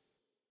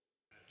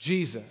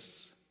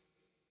 Jesus.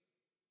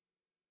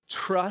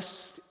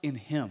 Trust in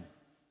Him.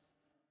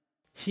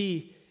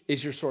 He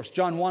is your source.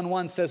 John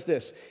 1:1 says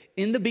this,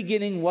 in the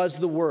beginning was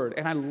the Word.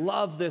 And I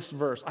love this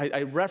verse.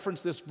 I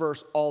reference this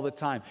verse all the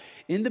time.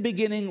 In the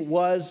beginning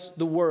was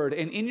the Word.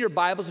 And in your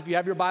Bibles, if you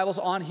have your Bibles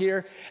on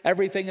here,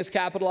 everything is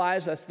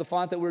capitalized. That's the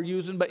font that we're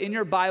using. But in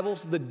your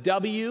Bibles, the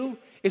W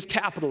is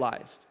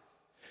capitalized.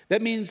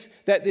 That means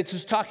that it's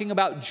just talking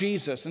about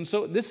Jesus. And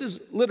so this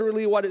is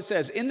literally what it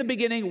says. In the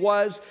beginning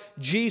was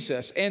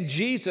Jesus, and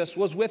Jesus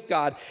was with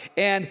God,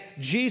 and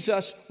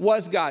Jesus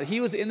was God. He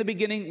was in the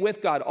beginning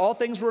with God. All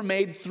things were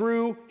made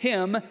through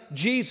Him,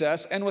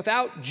 Jesus, and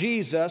without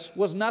Jesus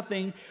was not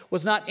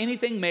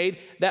anything made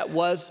that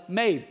was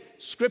made.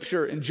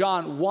 Scripture in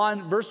John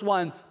 1, verse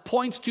 1,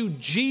 points to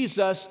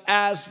Jesus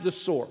as the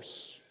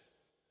source.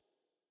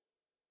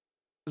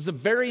 This is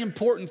a very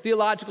important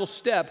theological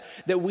step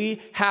that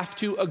we have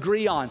to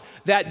agree on,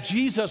 that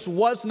Jesus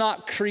was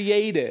not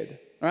created,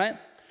 right?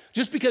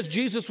 Just because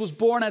Jesus was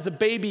born as a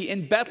baby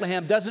in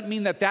Bethlehem doesn't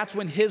mean that that's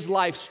when his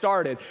life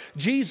started.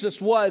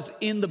 Jesus was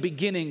in the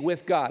beginning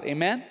with God,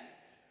 amen?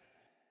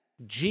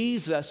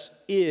 Jesus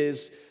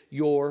is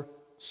your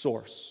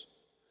source.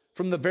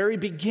 From the very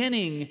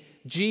beginning,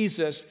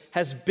 Jesus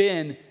has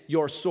been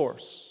your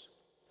source.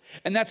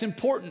 And that's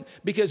important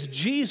because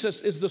Jesus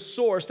is the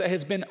source that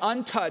has been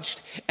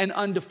untouched and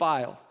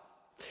undefiled.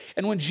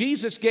 And when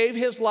Jesus gave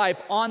his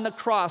life on the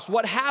cross,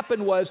 what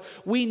happened was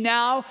we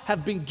now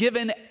have been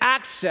given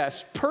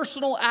access,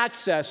 personal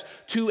access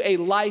to a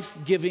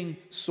life-giving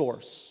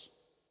source.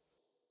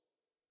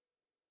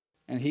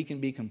 And he can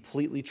be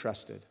completely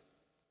trusted.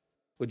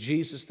 With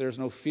Jesus, there's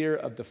no fear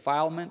of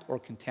defilement or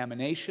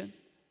contamination.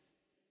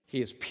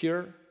 He is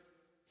pure.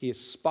 He is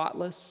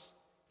spotless.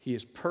 He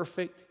is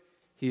perfect.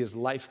 He is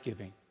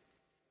life-giving.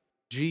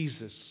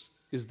 Jesus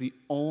is the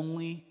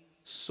only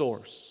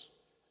source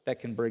that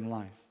can bring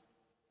life.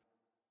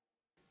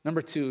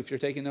 Number 2, if you're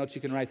taking notes,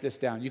 you can write this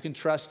down. You can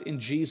trust in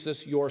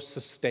Jesus, your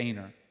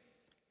sustainer.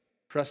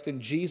 Trust in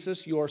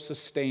Jesus, your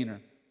sustainer.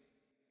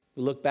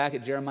 We look back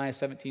at Jeremiah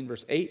 17,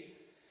 verse 8. It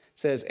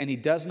says, "And he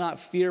does not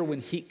fear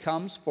when heat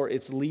comes, for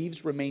its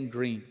leaves remain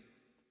green."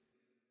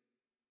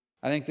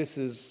 I think this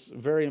is a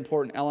very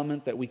important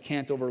element that we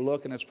can't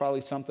overlook, and it's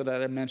probably something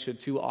that I mention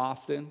too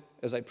often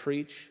as I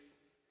preach.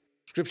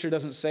 Scripture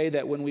doesn't say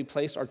that when we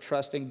place our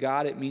trust in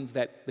God, it means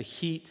that the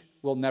heat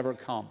will never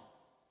come.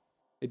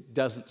 It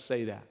doesn't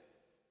say that.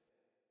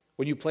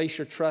 When you place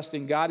your trust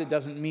in God, it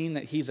doesn't mean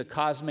that he's a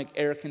cosmic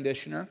air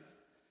conditioner,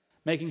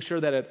 making sure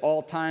that at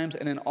all times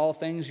and in all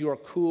things you are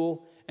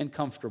cool and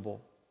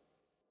comfortable.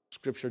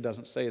 Scripture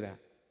doesn't say that.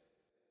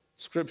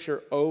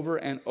 Scripture over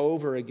and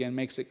over again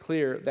makes it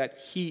clear that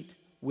heat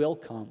will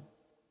come,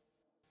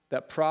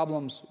 that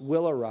problems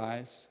will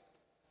arise,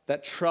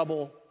 that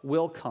trouble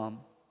will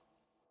come,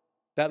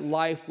 that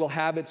life will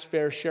have its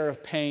fair share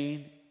of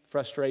pain,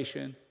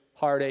 frustration,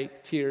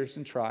 heartache, tears,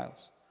 and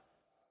trials.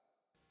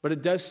 But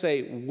it does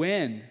say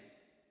when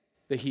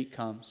the heat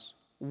comes,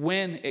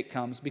 when it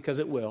comes, because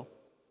it will,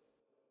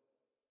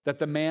 that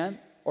the man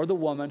or the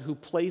woman who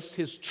placed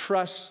his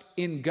trust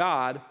in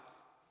God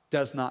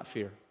does not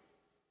fear.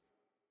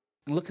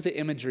 And look at the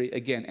imagery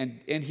again.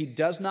 And he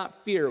does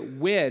not fear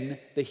when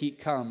the heat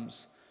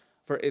comes,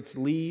 for its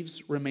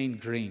leaves remain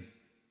green.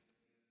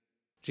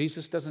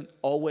 Jesus doesn't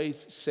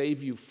always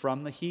save you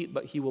from the heat,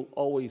 but he will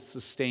always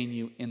sustain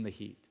you in the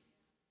heat.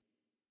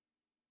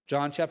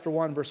 John chapter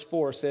 1, verse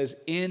 4 says,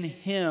 "In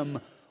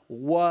him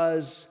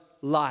was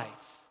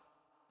life."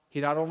 He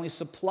not only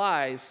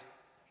supplies,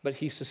 but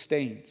he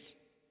sustains.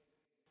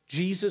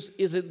 Jesus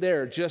isn't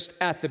there just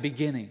at the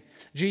beginning.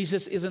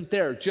 Jesus isn't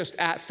there just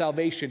at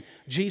salvation.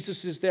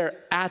 Jesus is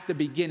there at the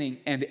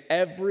beginning and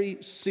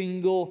every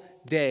single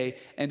day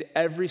and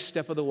every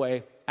step of the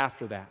way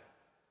after that.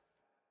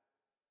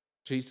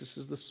 Jesus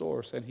is the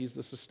source and he's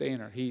the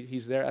sustainer.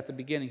 He's there at the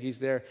beginning. He's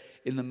there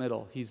in the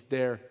middle. He's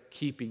there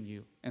keeping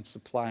you and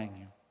supplying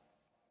you.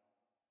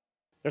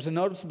 There's a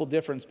noticeable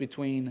difference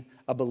between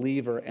a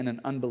believer and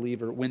an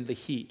unbeliever when the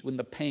heat, when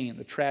the pain,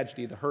 the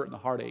tragedy, the hurt, and the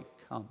heartache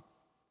come.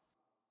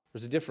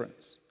 There's a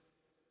difference.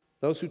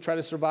 Those who try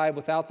to survive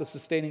without the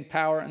sustaining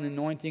power and the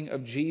anointing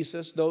of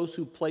Jesus, those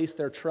who place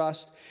their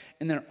trust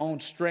in their own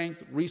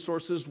strength,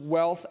 resources,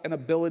 wealth, and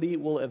ability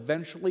will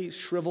eventually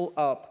shrivel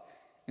up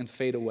and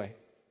fade away.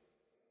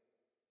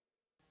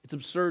 It's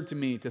absurd to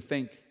me to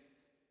think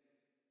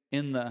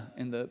in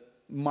the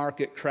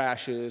market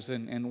crashes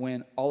and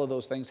when all of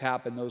those things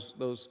happen,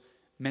 those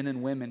men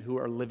and women who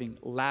are living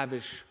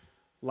lavish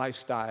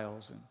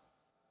lifestyles and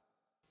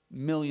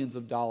millions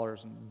of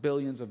dollars and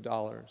billions of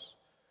dollars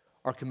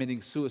are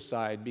committing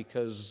suicide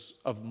because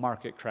of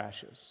market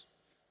crashes.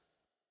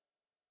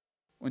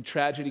 When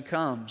tragedy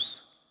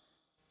comes,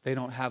 they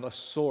don't have a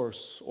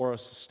source or a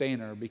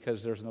sustainer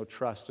because there's no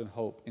trust and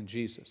hope in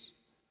Jesus.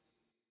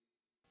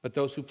 But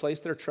those who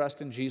place their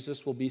trust in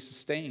Jesus will be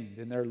sustained,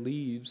 and their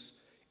leaves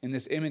in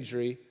this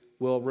imagery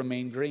will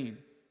remain green.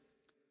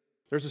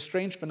 There's a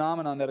strange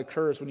phenomenon that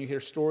occurs when you hear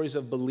stories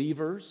of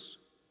believers,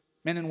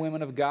 men and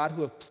women of God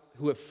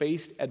who have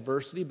faced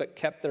adversity but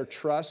kept their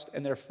trust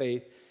and their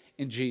faith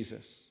in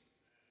Jesus.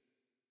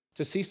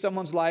 To see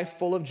someone's life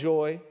full of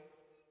joy,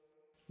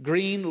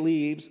 green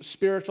leaves,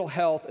 spiritual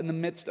health in the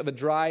midst of a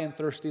dry and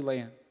thirsty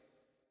land.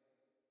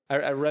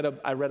 I read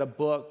a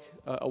book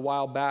a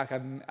while back.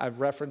 I've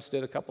referenced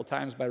it a couple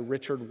times by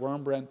Richard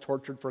Wurmbrand,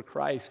 Tortured for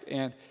Christ,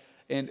 and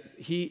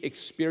he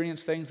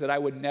experienced things that I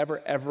would never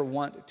ever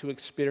want to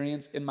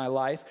experience in my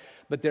life.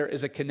 But there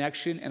is a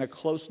connection and a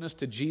closeness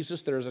to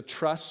Jesus. There is a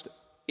trust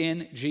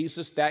in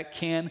Jesus that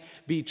can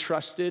be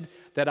trusted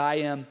that I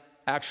am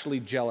actually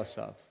jealous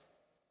of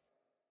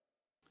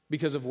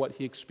because of what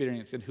he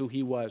experienced and who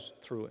he was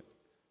through it.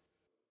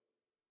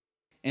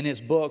 In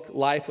his book,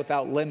 Life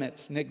Without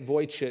Limits, Nick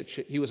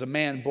Vujicic, he was a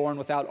man born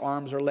without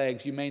arms or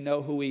legs. You may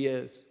know who he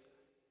is.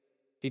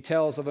 He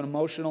tells of the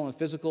emotional and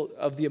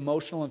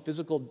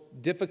physical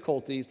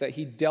difficulties that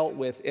he dealt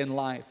with in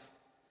life.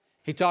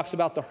 He talks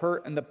about the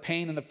hurt and the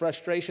pain and the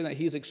frustration that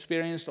he's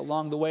experienced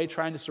along the way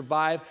trying to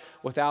survive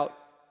without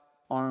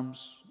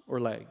arms or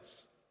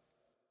legs.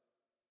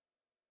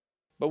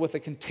 But with a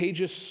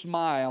contagious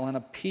smile and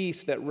a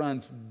peace that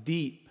runs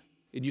deep,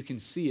 and you can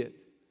see it,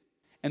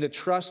 and a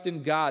trust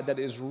in God that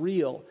is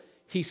real,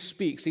 he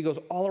speaks. He goes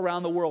all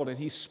around the world and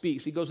he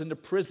speaks. He goes into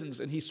prisons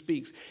and he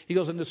speaks. He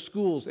goes into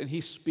schools and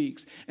he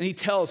speaks. And he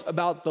tells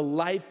about the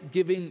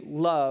life-giving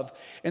love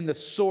and the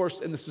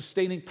source and the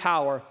sustaining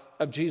power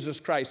of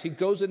Jesus Christ. He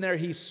goes in there,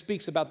 he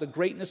speaks about the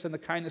greatness and the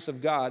kindness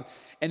of God.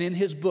 And in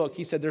his book,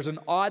 he said there's an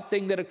odd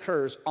thing that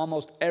occurs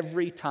almost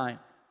every time.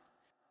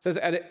 It says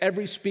at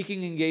every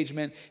speaking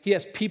engagement, he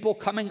has people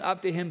coming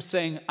up to him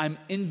saying, I'm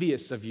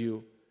envious of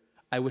you.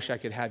 I wish I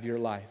could have your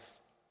life.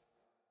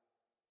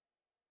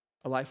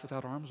 A life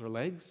without arms or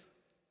legs?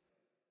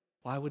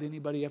 Why would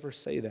anybody ever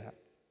say that?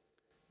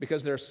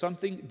 Because there's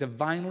something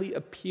divinely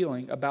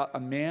appealing about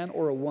a man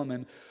or a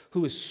woman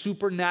who is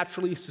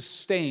supernaturally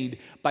sustained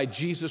by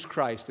Jesus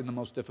Christ in the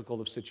most difficult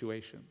of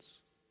situations.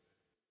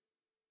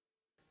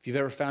 If you've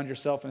ever found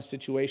yourself in a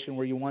situation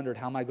where you wondered,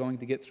 how am I going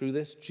to get through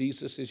this?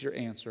 Jesus is your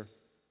answer.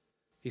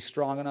 He's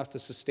strong enough to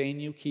sustain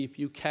you, keep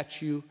you,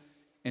 catch you,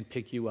 and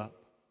pick you up.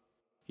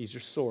 He's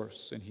your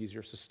source and he's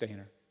your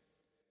sustainer.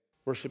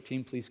 Worship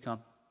team, please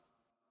come.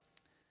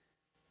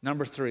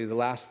 Number 3, the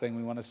last thing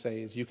we want to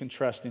say is you can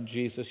trust in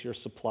Jesus, your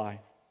supply.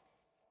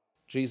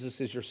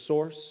 Jesus is your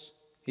source,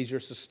 he's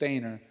your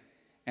sustainer,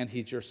 and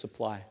he's your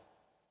supply.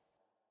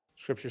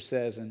 Scripture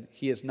says, and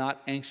he is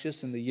not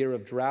anxious in the year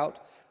of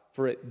drought,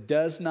 for it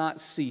does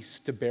not cease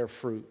to bear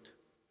fruit.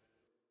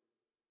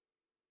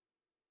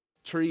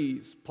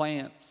 Trees,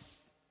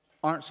 plants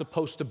aren't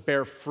supposed to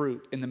bear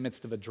fruit in the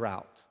midst of a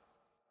drought,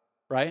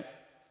 right?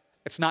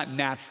 It's not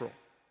natural.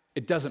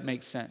 It doesn't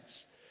make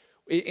sense.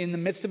 In the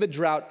midst of a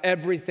drought,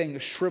 everything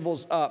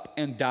shrivels up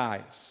and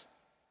dies.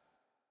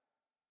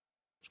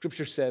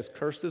 Scripture says,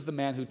 cursed is the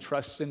man who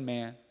trusts in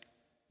man.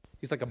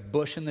 He's like a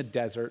bush in the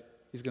desert.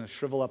 He's going to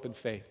shrivel up and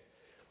fade.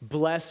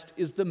 Blessed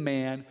is the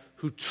man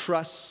who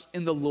trusts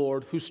in the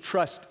Lord, whose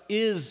trust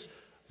is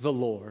the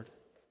Lord.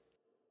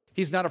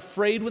 He's not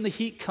afraid when the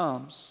heat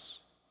comes.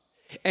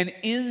 And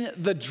in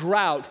the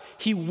drought,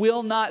 he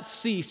will not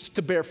cease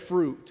to bear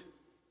fruit.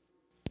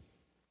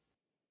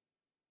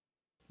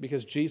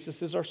 Because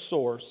Jesus is our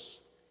source,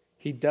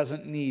 he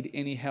doesn't need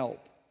any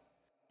help.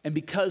 And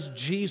because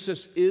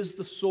Jesus is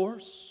the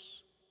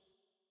source,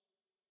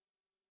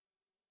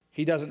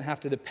 he doesn't have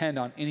to depend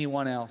on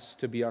anyone else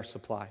to be our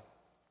supply.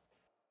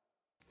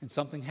 And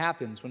something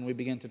happens when we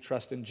begin to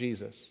trust in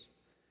Jesus.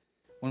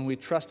 When we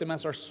trust him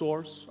as our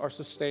source, our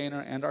sustainer,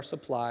 and our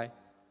supply,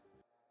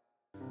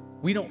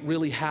 we don't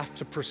really have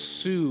to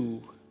pursue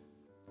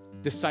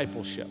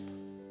discipleship.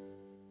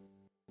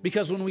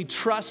 Because when we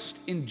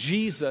trust in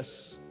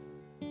Jesus,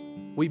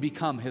 we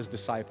become his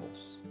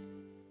disciples.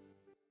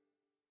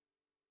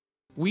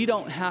 We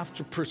don't have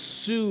to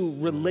pursue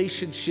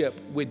relationship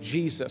with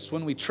Jesus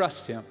when we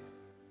trust him.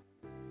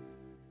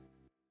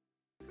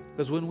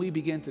 Because when we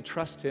begin to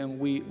trust him,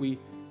 we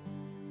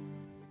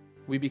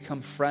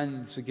become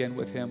friends again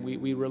with him.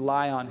 We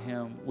rely on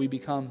him. We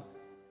become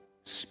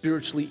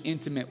spiritually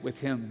intimate with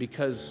him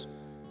because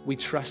we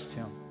trust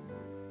him.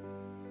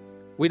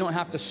 We don't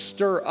have to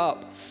stir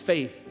up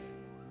faith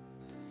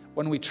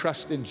when we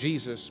trust in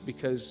Jesus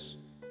because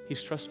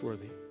he's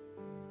trustworthy.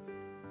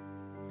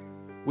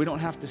 We don't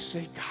have to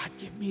say, God,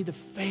 give me the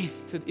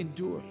faith to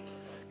endure.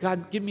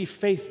 God, give me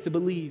faith to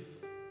believe.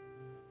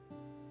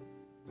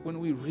 When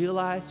we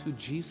realize who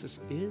Jesus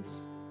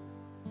is,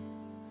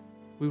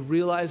 we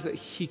realize that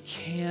he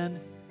can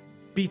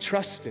be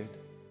trusted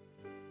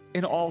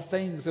in all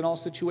things, in all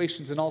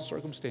situations, in all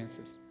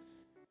circumstances.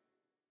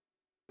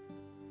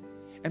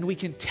 And we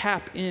can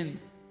tap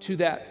into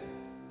that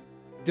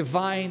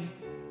divine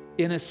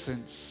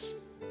innocence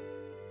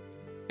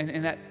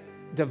and that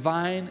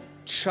divine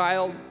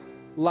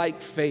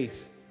childlike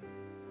faith,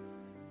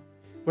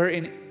 where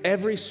in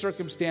every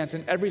circumstance,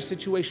 in every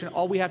situation,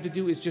 all we have to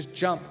do is just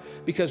jump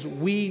because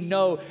we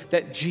know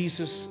that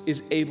Jesus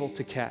is able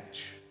to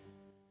catch.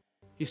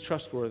 He's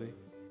trustworthy.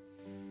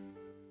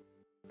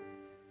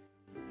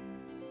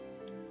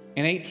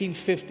 In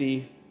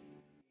 1850,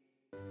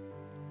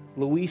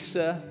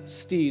 Louisa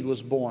Steed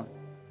was born.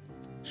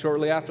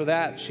 Shortly after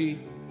that, she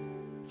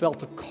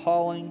felt a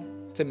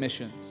calling to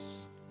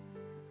missions.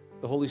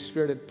 The Holy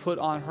Spirit had put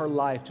on her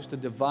life just a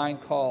divine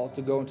call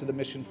to go into the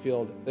mission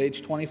field. At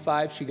age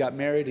 25, she got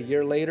married. A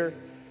year later,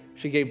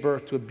 she gave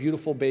birth to a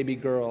beautiful baby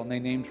girl, and they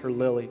named her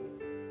Lily.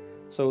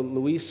 So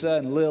Louisa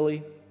and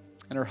Lily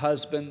and her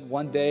husband,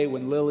 one day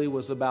when Lily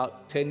was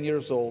about 10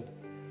 years old,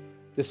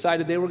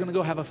 decided they were going to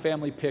go have a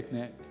family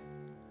picnic.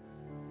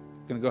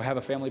 Going to go have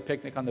a family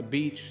picnic on the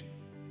beach,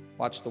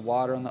 watch the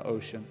water on the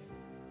ocean.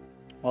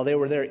 While they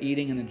were there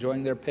eating and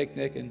enjoying their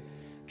picnic and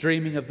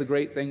dreaming of the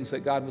great things that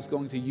God was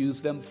going to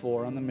use them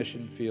for on the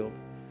mission field,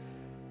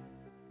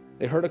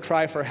 they heard a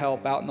cry for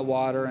help out in the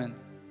water, and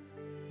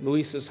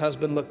Luisa's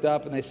husband looked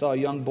up and they saw a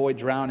young boy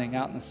drowning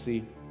out in the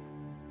sea.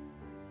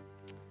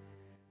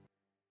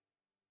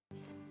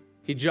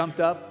 He jumped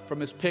up from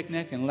his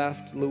picnic and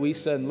left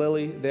Luisa and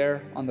Lily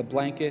there on the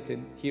blanket,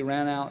 and he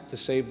ran out to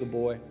save the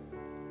boy.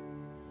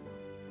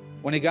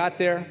 When he got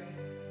there,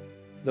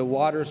 the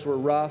waters were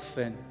rough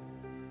and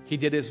he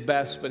did his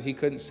best, but he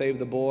couldn't save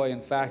the boy.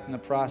 In fact, in the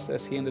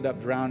process, he ended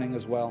up drowning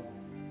as well.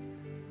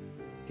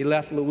 He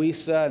left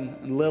Luisa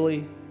and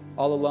Lily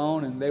all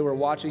alone, and they were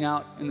watching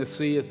out in the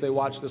sea as they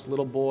watched this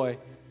little boy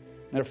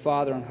and their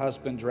father and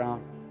husband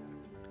drown.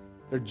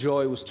 Their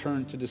joy was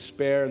turned to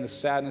despair, and the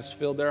sadness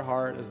filled their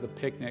heart as the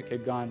picnic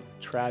had gone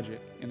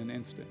tragic in an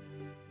instant.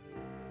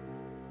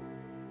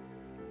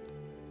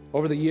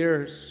 Over the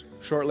years,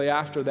 shortly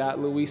after that,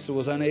 Luisa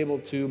was unable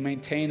to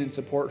maintain and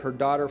support her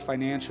daughter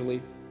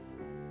financially.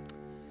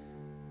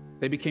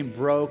 They became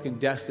broke and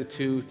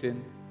destitute,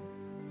 and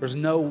there's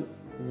no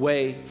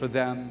way for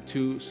them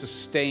to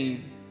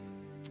sustain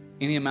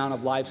any amount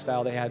of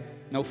lifestyle. They had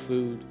no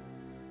food,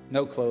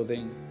 no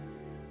clothing.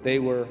 They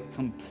were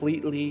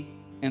completely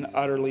and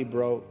utterly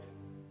broke.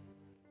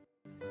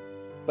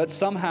 But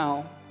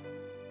somehow,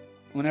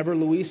 whenever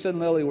Luisa and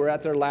Lily were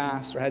at their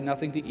last or had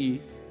nothing to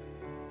eat,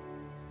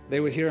 they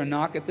would hear a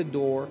knock at the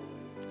door,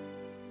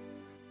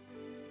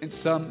 and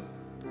some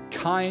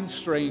kind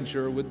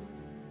stranger would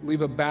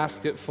leave a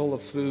basket full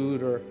of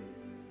food, or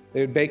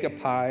they would bake a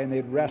pie and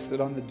they'd rest it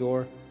on the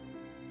door.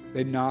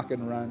 They'd knock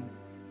and run.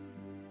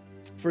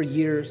 For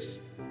years,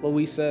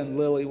 Luisa and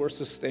Lily were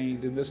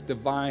sustained in this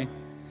divine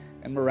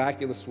and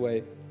miraculous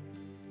way.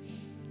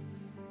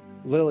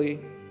 Lily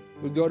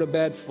would go to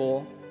bed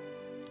full,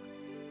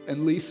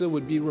 and Luisa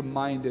would be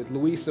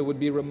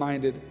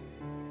reminded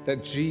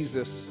that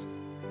Jesus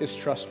is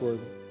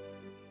trustworthy.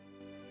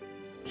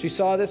 She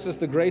saw this as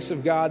the grace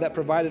of God that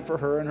provided for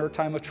her in her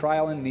time of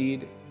trial and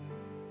need.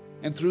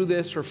 And through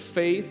this, her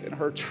faith and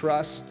her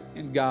trust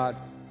in God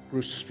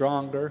grew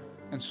stronger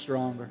and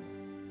stronger.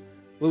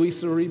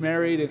 Luisa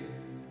remarried and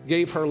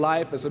gave her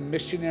life as a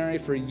missionary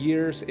for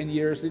years and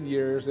years and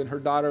years, and her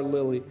daughter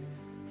Lily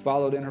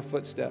followed in her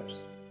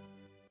footsteps.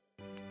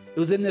 It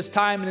was in this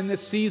time and in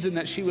this season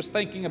that she was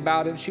thinking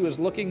about and she was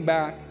looking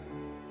back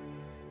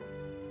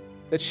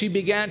that she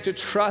began to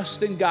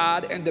trust in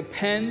God and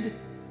depend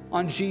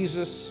on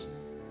Jesus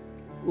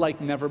like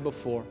never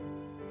before.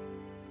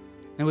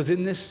 It was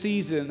in this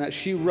season that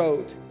she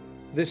wrote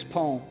this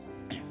poem.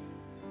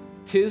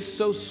 "'Tis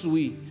so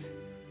sweet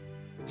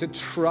to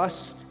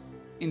trust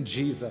in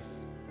Jesus,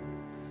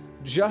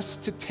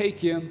 just to take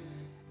him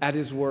at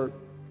his word,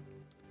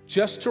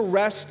 just to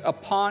rest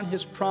upon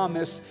his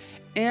promise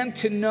and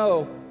to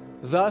know,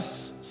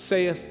 thus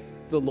saith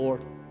the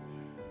Lord."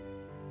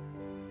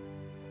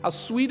 How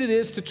sweet it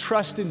is to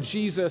trust in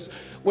Jesus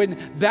when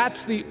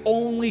that's the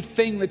only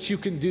thing that you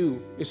can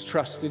do is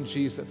trust in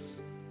Jesus.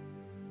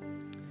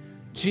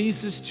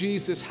 Jesus,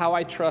 Jesus, how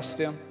I trust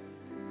him,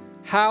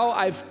 how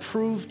I've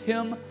proved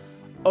him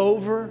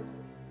over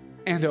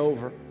and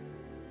over.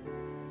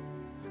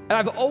 And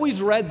I've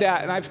always read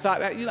that and I've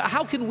thought,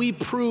 how can we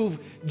prove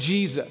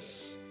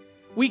Jesus?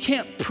 We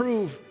can't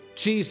prove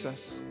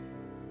Jesus.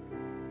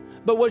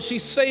 But what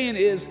she's saying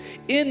is,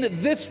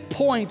 in this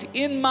point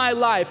in my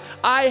life,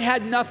 I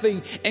had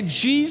nothing, and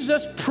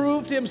Jesus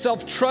proved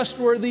himself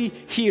trustworthy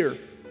here.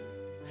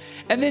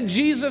 And then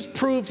Jesus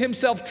proved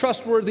himself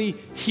trustworthy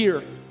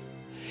here.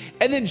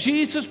 And then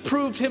Jesus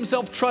proved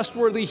himself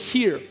trustworthy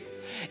here,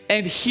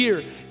 and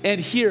here,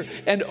 and here,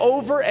 and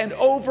over and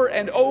over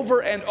and over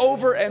and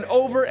over and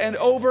over and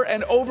over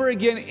and over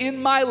again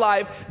in my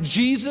life,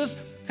 Jesus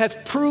has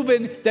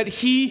proven that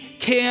he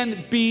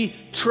can be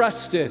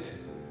trusted.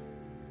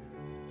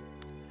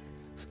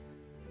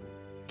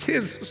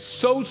 'Tis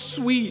so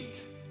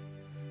sweet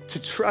to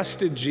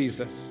trust in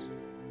Jesus.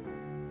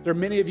 There are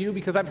many of you,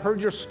 because I've heard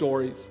your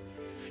stories,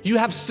 you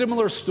have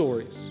similar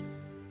stories.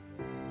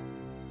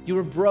 You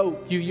were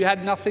broke, you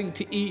had nothing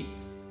to eat.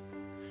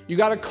 You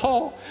got a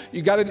call,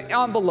 you got an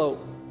envelope.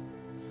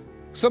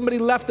 Somebody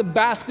left a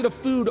basket of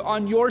food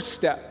on your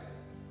step.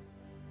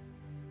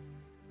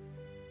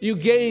 You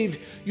gave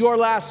your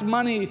last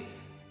money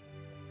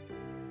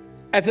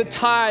as a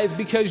tithe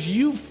because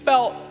you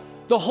felt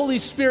the Holy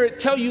Spirit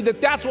tell you that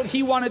that's what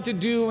he wanted to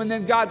do, and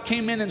then God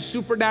came in and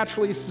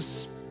supernaturally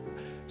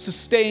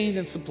sustained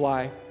and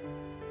supplied.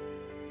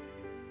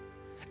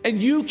 And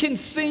you can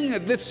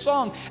sing this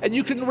song and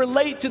you can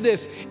relate to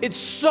this. It's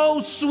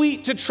so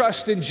sweet to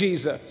trust in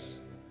Jesus.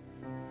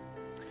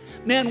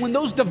 Man, when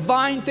those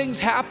divine things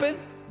happen,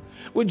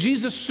 when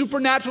Jesus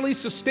supernaturally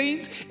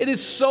sustains, it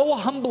is so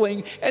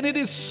humbling and it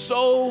is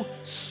so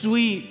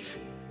sweet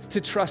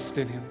to trust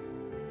in him.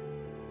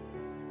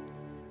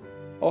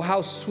 Oh,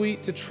 how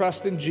sweet to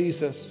trust in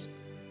Jesus,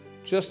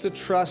 just to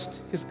trust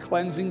his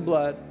cleansing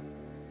blood,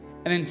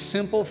 and in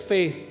simple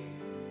faith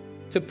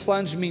to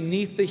plunge me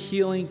neath the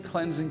healing,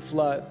 cleansing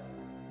flood.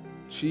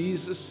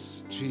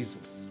 Jesus,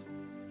 Jesus,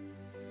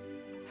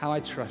 how I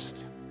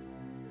trust him.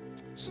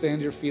 Stand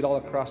to your feet all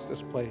across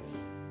this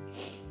place.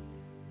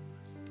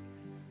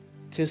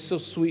 'Tis so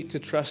sweet to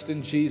trust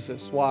in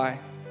Jesus. Why?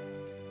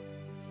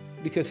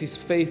 because he's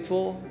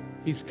faithful,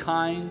 he's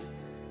kind,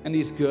 and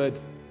he's good.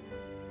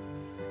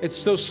 It's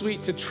so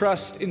sweet to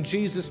trust in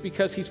Jesus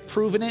because he's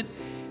proven it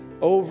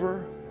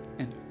over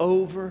and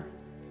over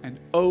and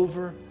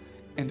over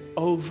and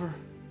over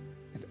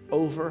and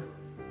over.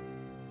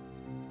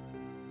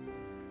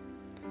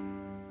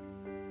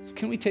 So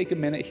can we take a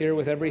minute here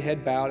with every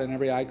head bowed and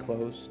every eye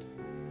closed?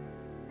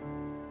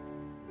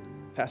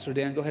 Pastor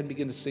Dan, go ahead and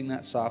begin to sing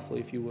that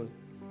softly if you would.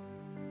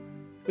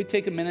 We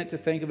take a minute to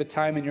think of a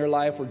time in your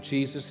life where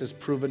Jesus has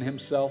proven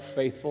himself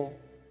faithful.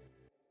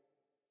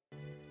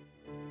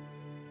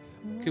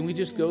 Can we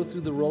just go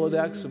through the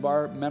Rolodex of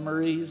our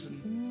memories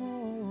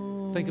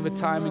and think of a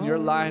time in your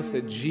life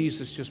that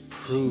Jesus just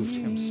proved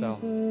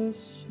himself? Do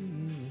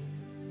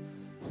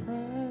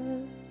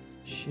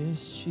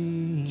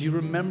you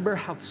remember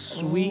how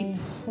sweet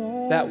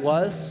that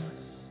was?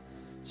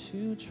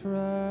 To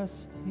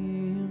trust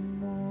him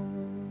more.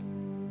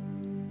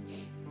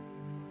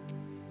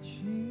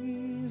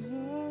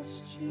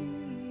 Jesus,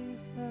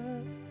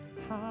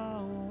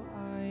 how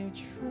I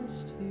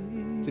trust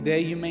him. Today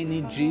you may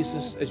need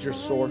Jesus as your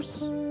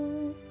source.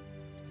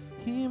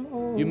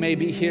 You may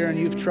be here and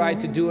you've tried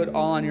to do it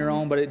all on your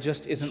own, but it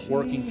just isn't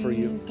working for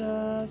you.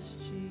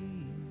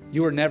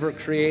 You were never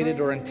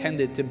created or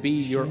intended to be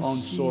your own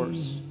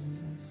source.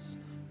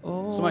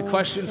 So my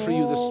question for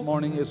you this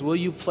morning is, will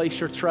you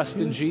place your trust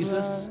in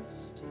Jesus?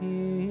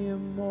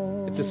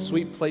 It's a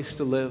sweet place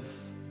to live.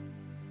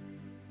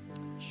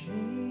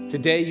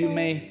 Today you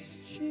may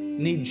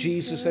need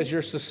Jesus as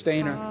your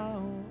sustainer.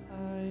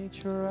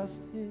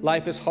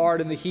 Life is hard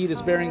and the heat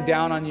is bearing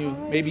down on you.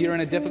 Maybe you're in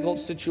a difficult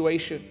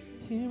situation.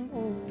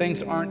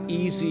 Things aren't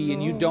easy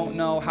and you don't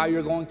know how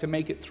you're going to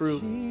make it through.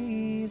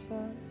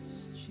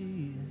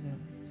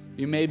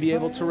 You may be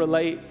able to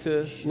relate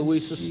to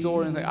Luisa's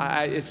story and think,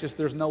 it's just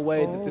there's no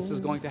way that this is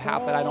going to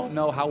happen. I don't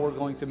know how we're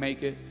going to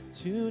make it.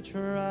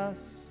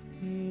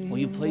 Will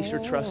you place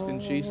your trust in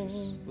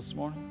Jesus this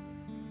morning?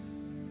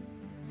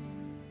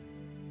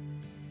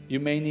 You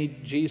may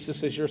need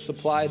Jesus as your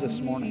supply this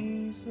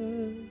morning.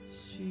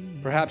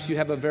 Perhaps you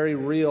have a very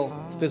real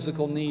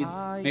physical need.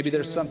 Maybe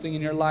there's something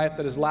in your life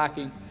that is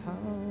lacking.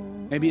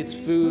 Maybe it's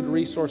food,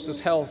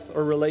 resources, health,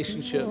 or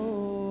relationship.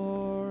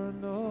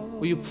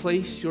 Will you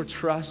place your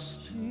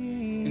trust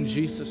in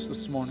Jesus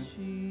this morning?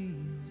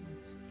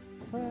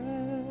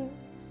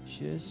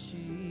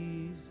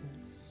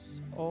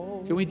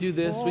 Can we do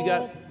this? We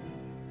got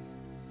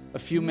a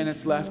few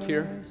minutes left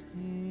here.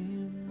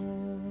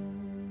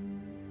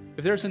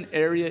 If there's an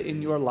area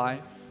in your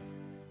life,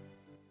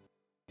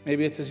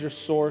 maybe it's as your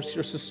source,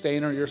 your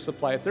sustainer, your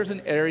supply. If there's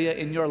an area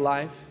in your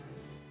life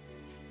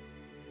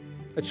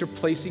that you're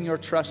placing your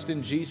trust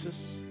in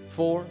Jesus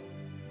for,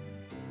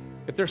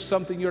 if there's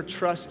something you're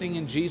trusting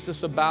in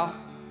Jesus about,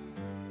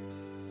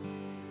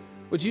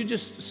 would you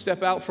just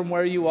step out from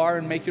where you are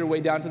and make your way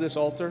down to this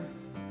altar?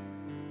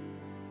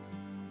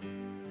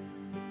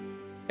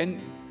 And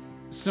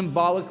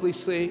symbolically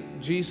say,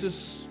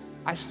 Jesus,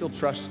 I still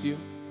trust you.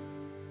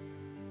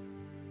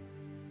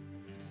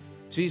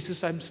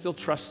 Jesus, I'm still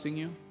trusting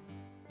you.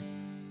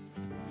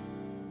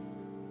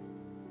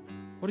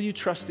 What are you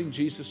trusting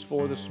Jesus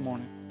for this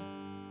morning?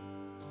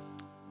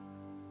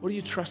 What are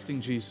you trusting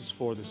Jesus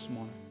for this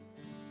morning?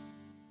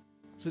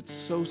 Because it's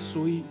so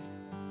sweet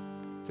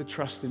to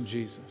trust in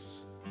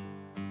Jesus.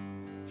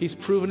 He's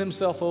proven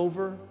himself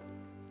over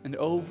and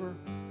over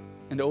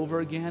and over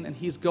again, and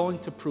he's going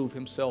to prove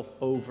himself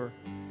over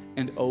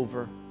and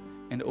over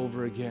and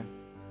over again.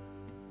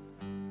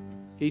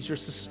 He's your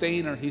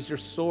sustainer. He's your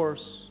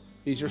source.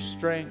 He's your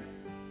strength.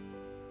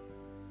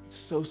 It's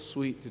so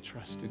sweet to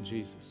trust in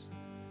Jesus.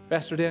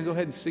 Pastor Dan, go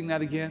ahead and sing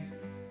that again.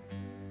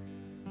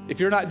 If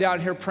you're not down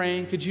here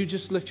praying, could you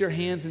just lift your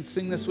hands and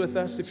sing this with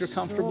us if you're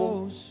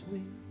comfortable?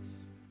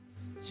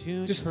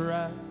 Just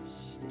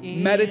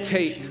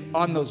meditate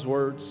on those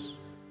words.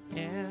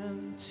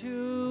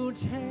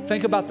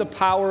 Think about the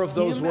power of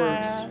those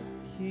words.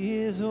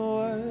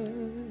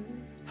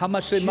 How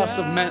much they must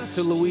have meant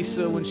to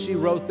Luisa when she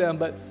wrote them,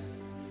 but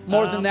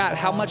more than that,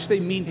 how much they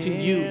mean to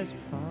you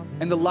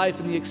and the life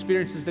and the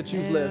experiences that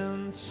you've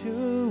lived.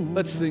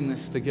 Let's sing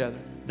this together.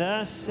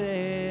 Thus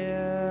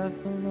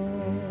saith the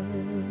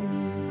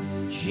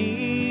Lord,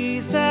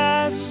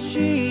 Jesus,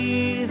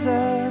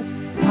 Jesus,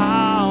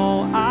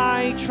 how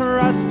I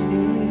trust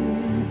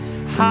him,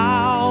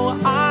 how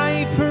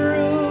I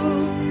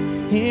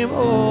proved him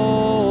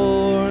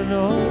o'er and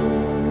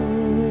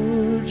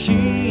o'er.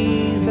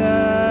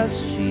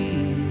 Jesus,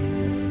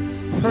 Jesus,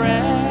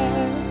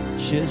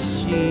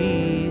 precious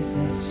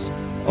Jesus,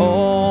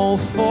 oh,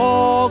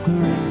 for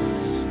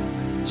grace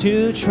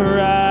to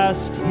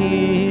trust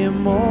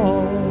him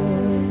more.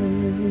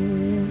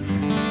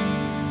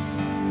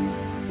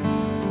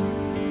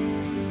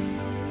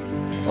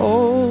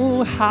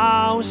 Oh,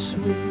 how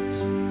sweet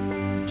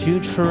to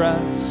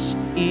trust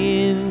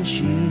in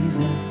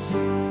Jesus,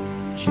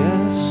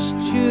 just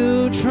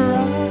to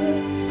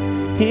trust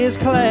his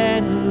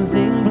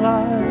cleansing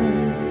blood,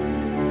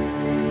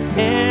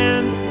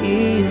 and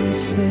in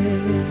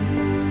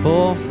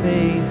simple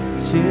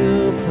faith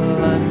to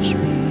plunge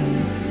me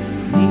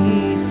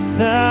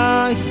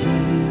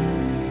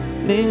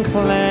in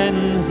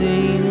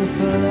cleansing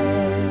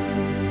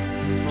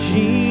flow.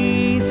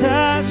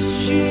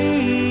 Jesus,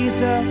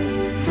 Jesus,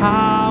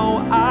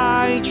 how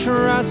I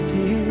trust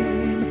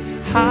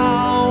him,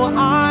 how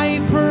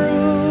I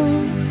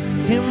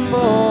proved him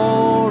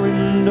more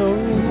and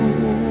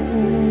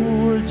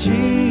more.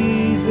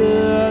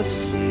 Jesus,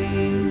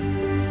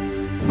 Jesus,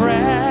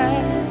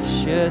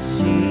 precious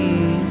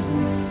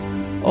Jesus,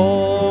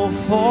 oh,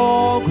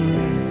 for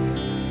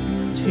grace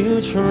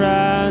to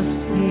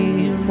trust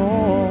him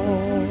more.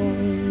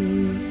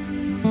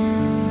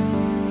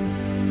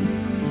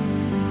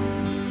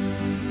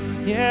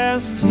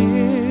 Yes,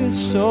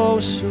 'tis so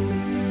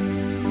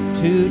sweet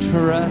to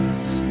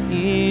trust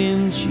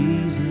in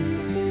Jesus,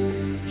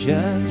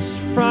 just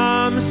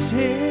from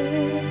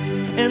sin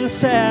and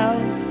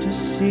self to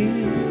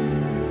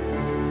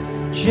cease,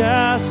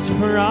 just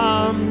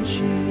from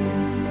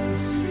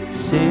Jesus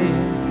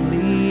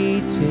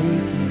simply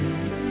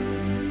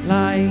taking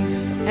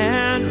life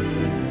and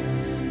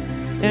rest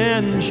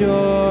and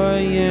joy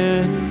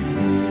and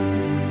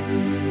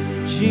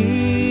peace.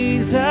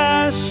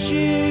 Jesus,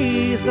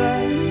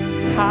 Jesus,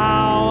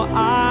 how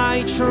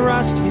I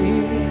trust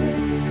him,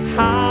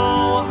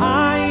 how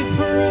I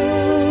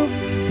proved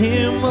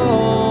him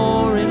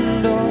more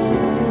and more.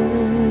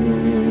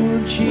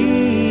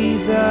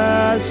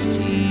 Jesus,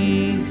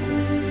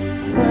 Jesus,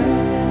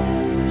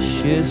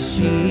 precious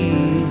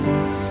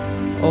Jesus,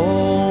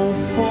 oh,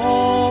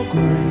 for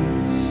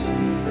grace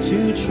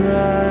to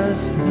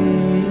trust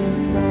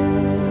him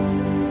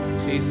more.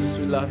 Jesus,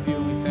 we love you.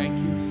 We thank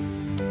you.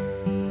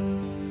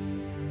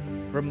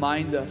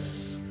 Remind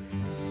us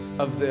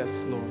of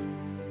this, Lord.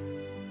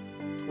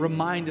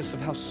 Remind us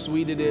of how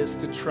sweet it is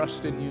to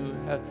trust in you,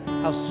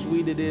 how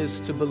sweet it is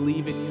to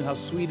believe in you, how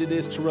sweet it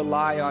is to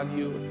rely on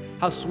you,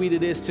 how sweet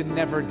it is to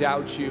never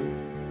doubt you.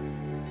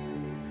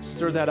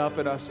 Stir that up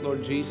in us,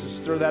 Lord Jesus.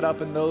 Stir that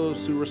up in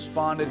those who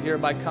responded here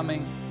by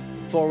coming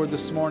forward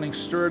this morning.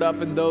 Stir it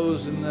up in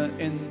those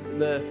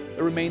that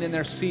remain in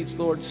their seats,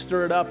 Lord.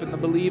 Stir it up in the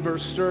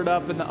believers. Stir it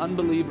up in the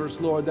unbelievers,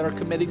 Lord, that are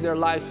committing their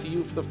life to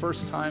you for the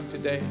first time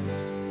today.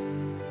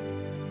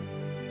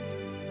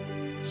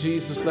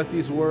 Jesus, let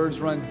these words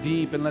run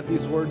deep and let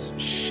these words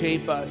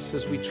shape us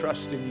as we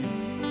trust in you.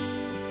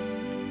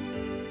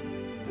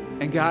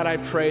 And God, I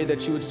pray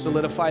that you would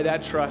solidify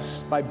that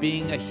trust by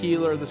being a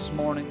healer this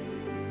morning,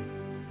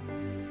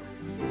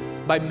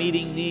 by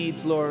meeting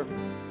needs, Lord,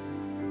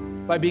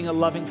 by being a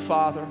loving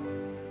Father.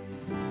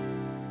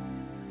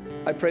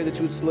 I pray that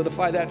you would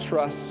solidify that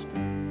trust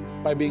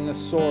by being a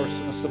source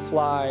and a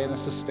supply and a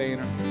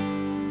sustainer.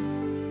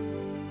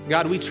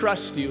 God, we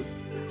trust you.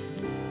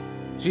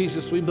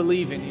 Jesus, we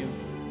believe in you.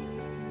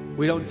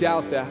 We don't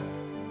doubt that.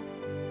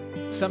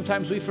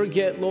 Sometimes we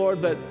forget, Lord,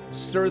 but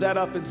stir that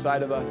up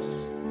inside of us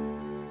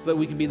so that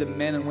we can be the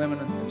men and women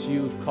that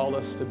you've called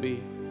us to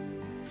be,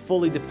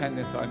 fully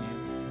dependent on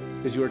you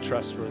because you are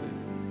trustworthy.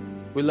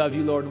 We love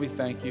you, Lord, and we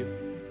thank you.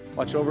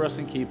 Watch over us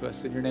and keep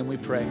us. In your name we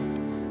pray.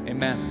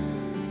 Amen.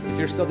 If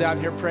you're still down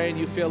here praying,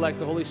 you feel like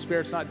the Holy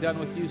Spirit's not done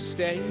with you,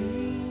 stay.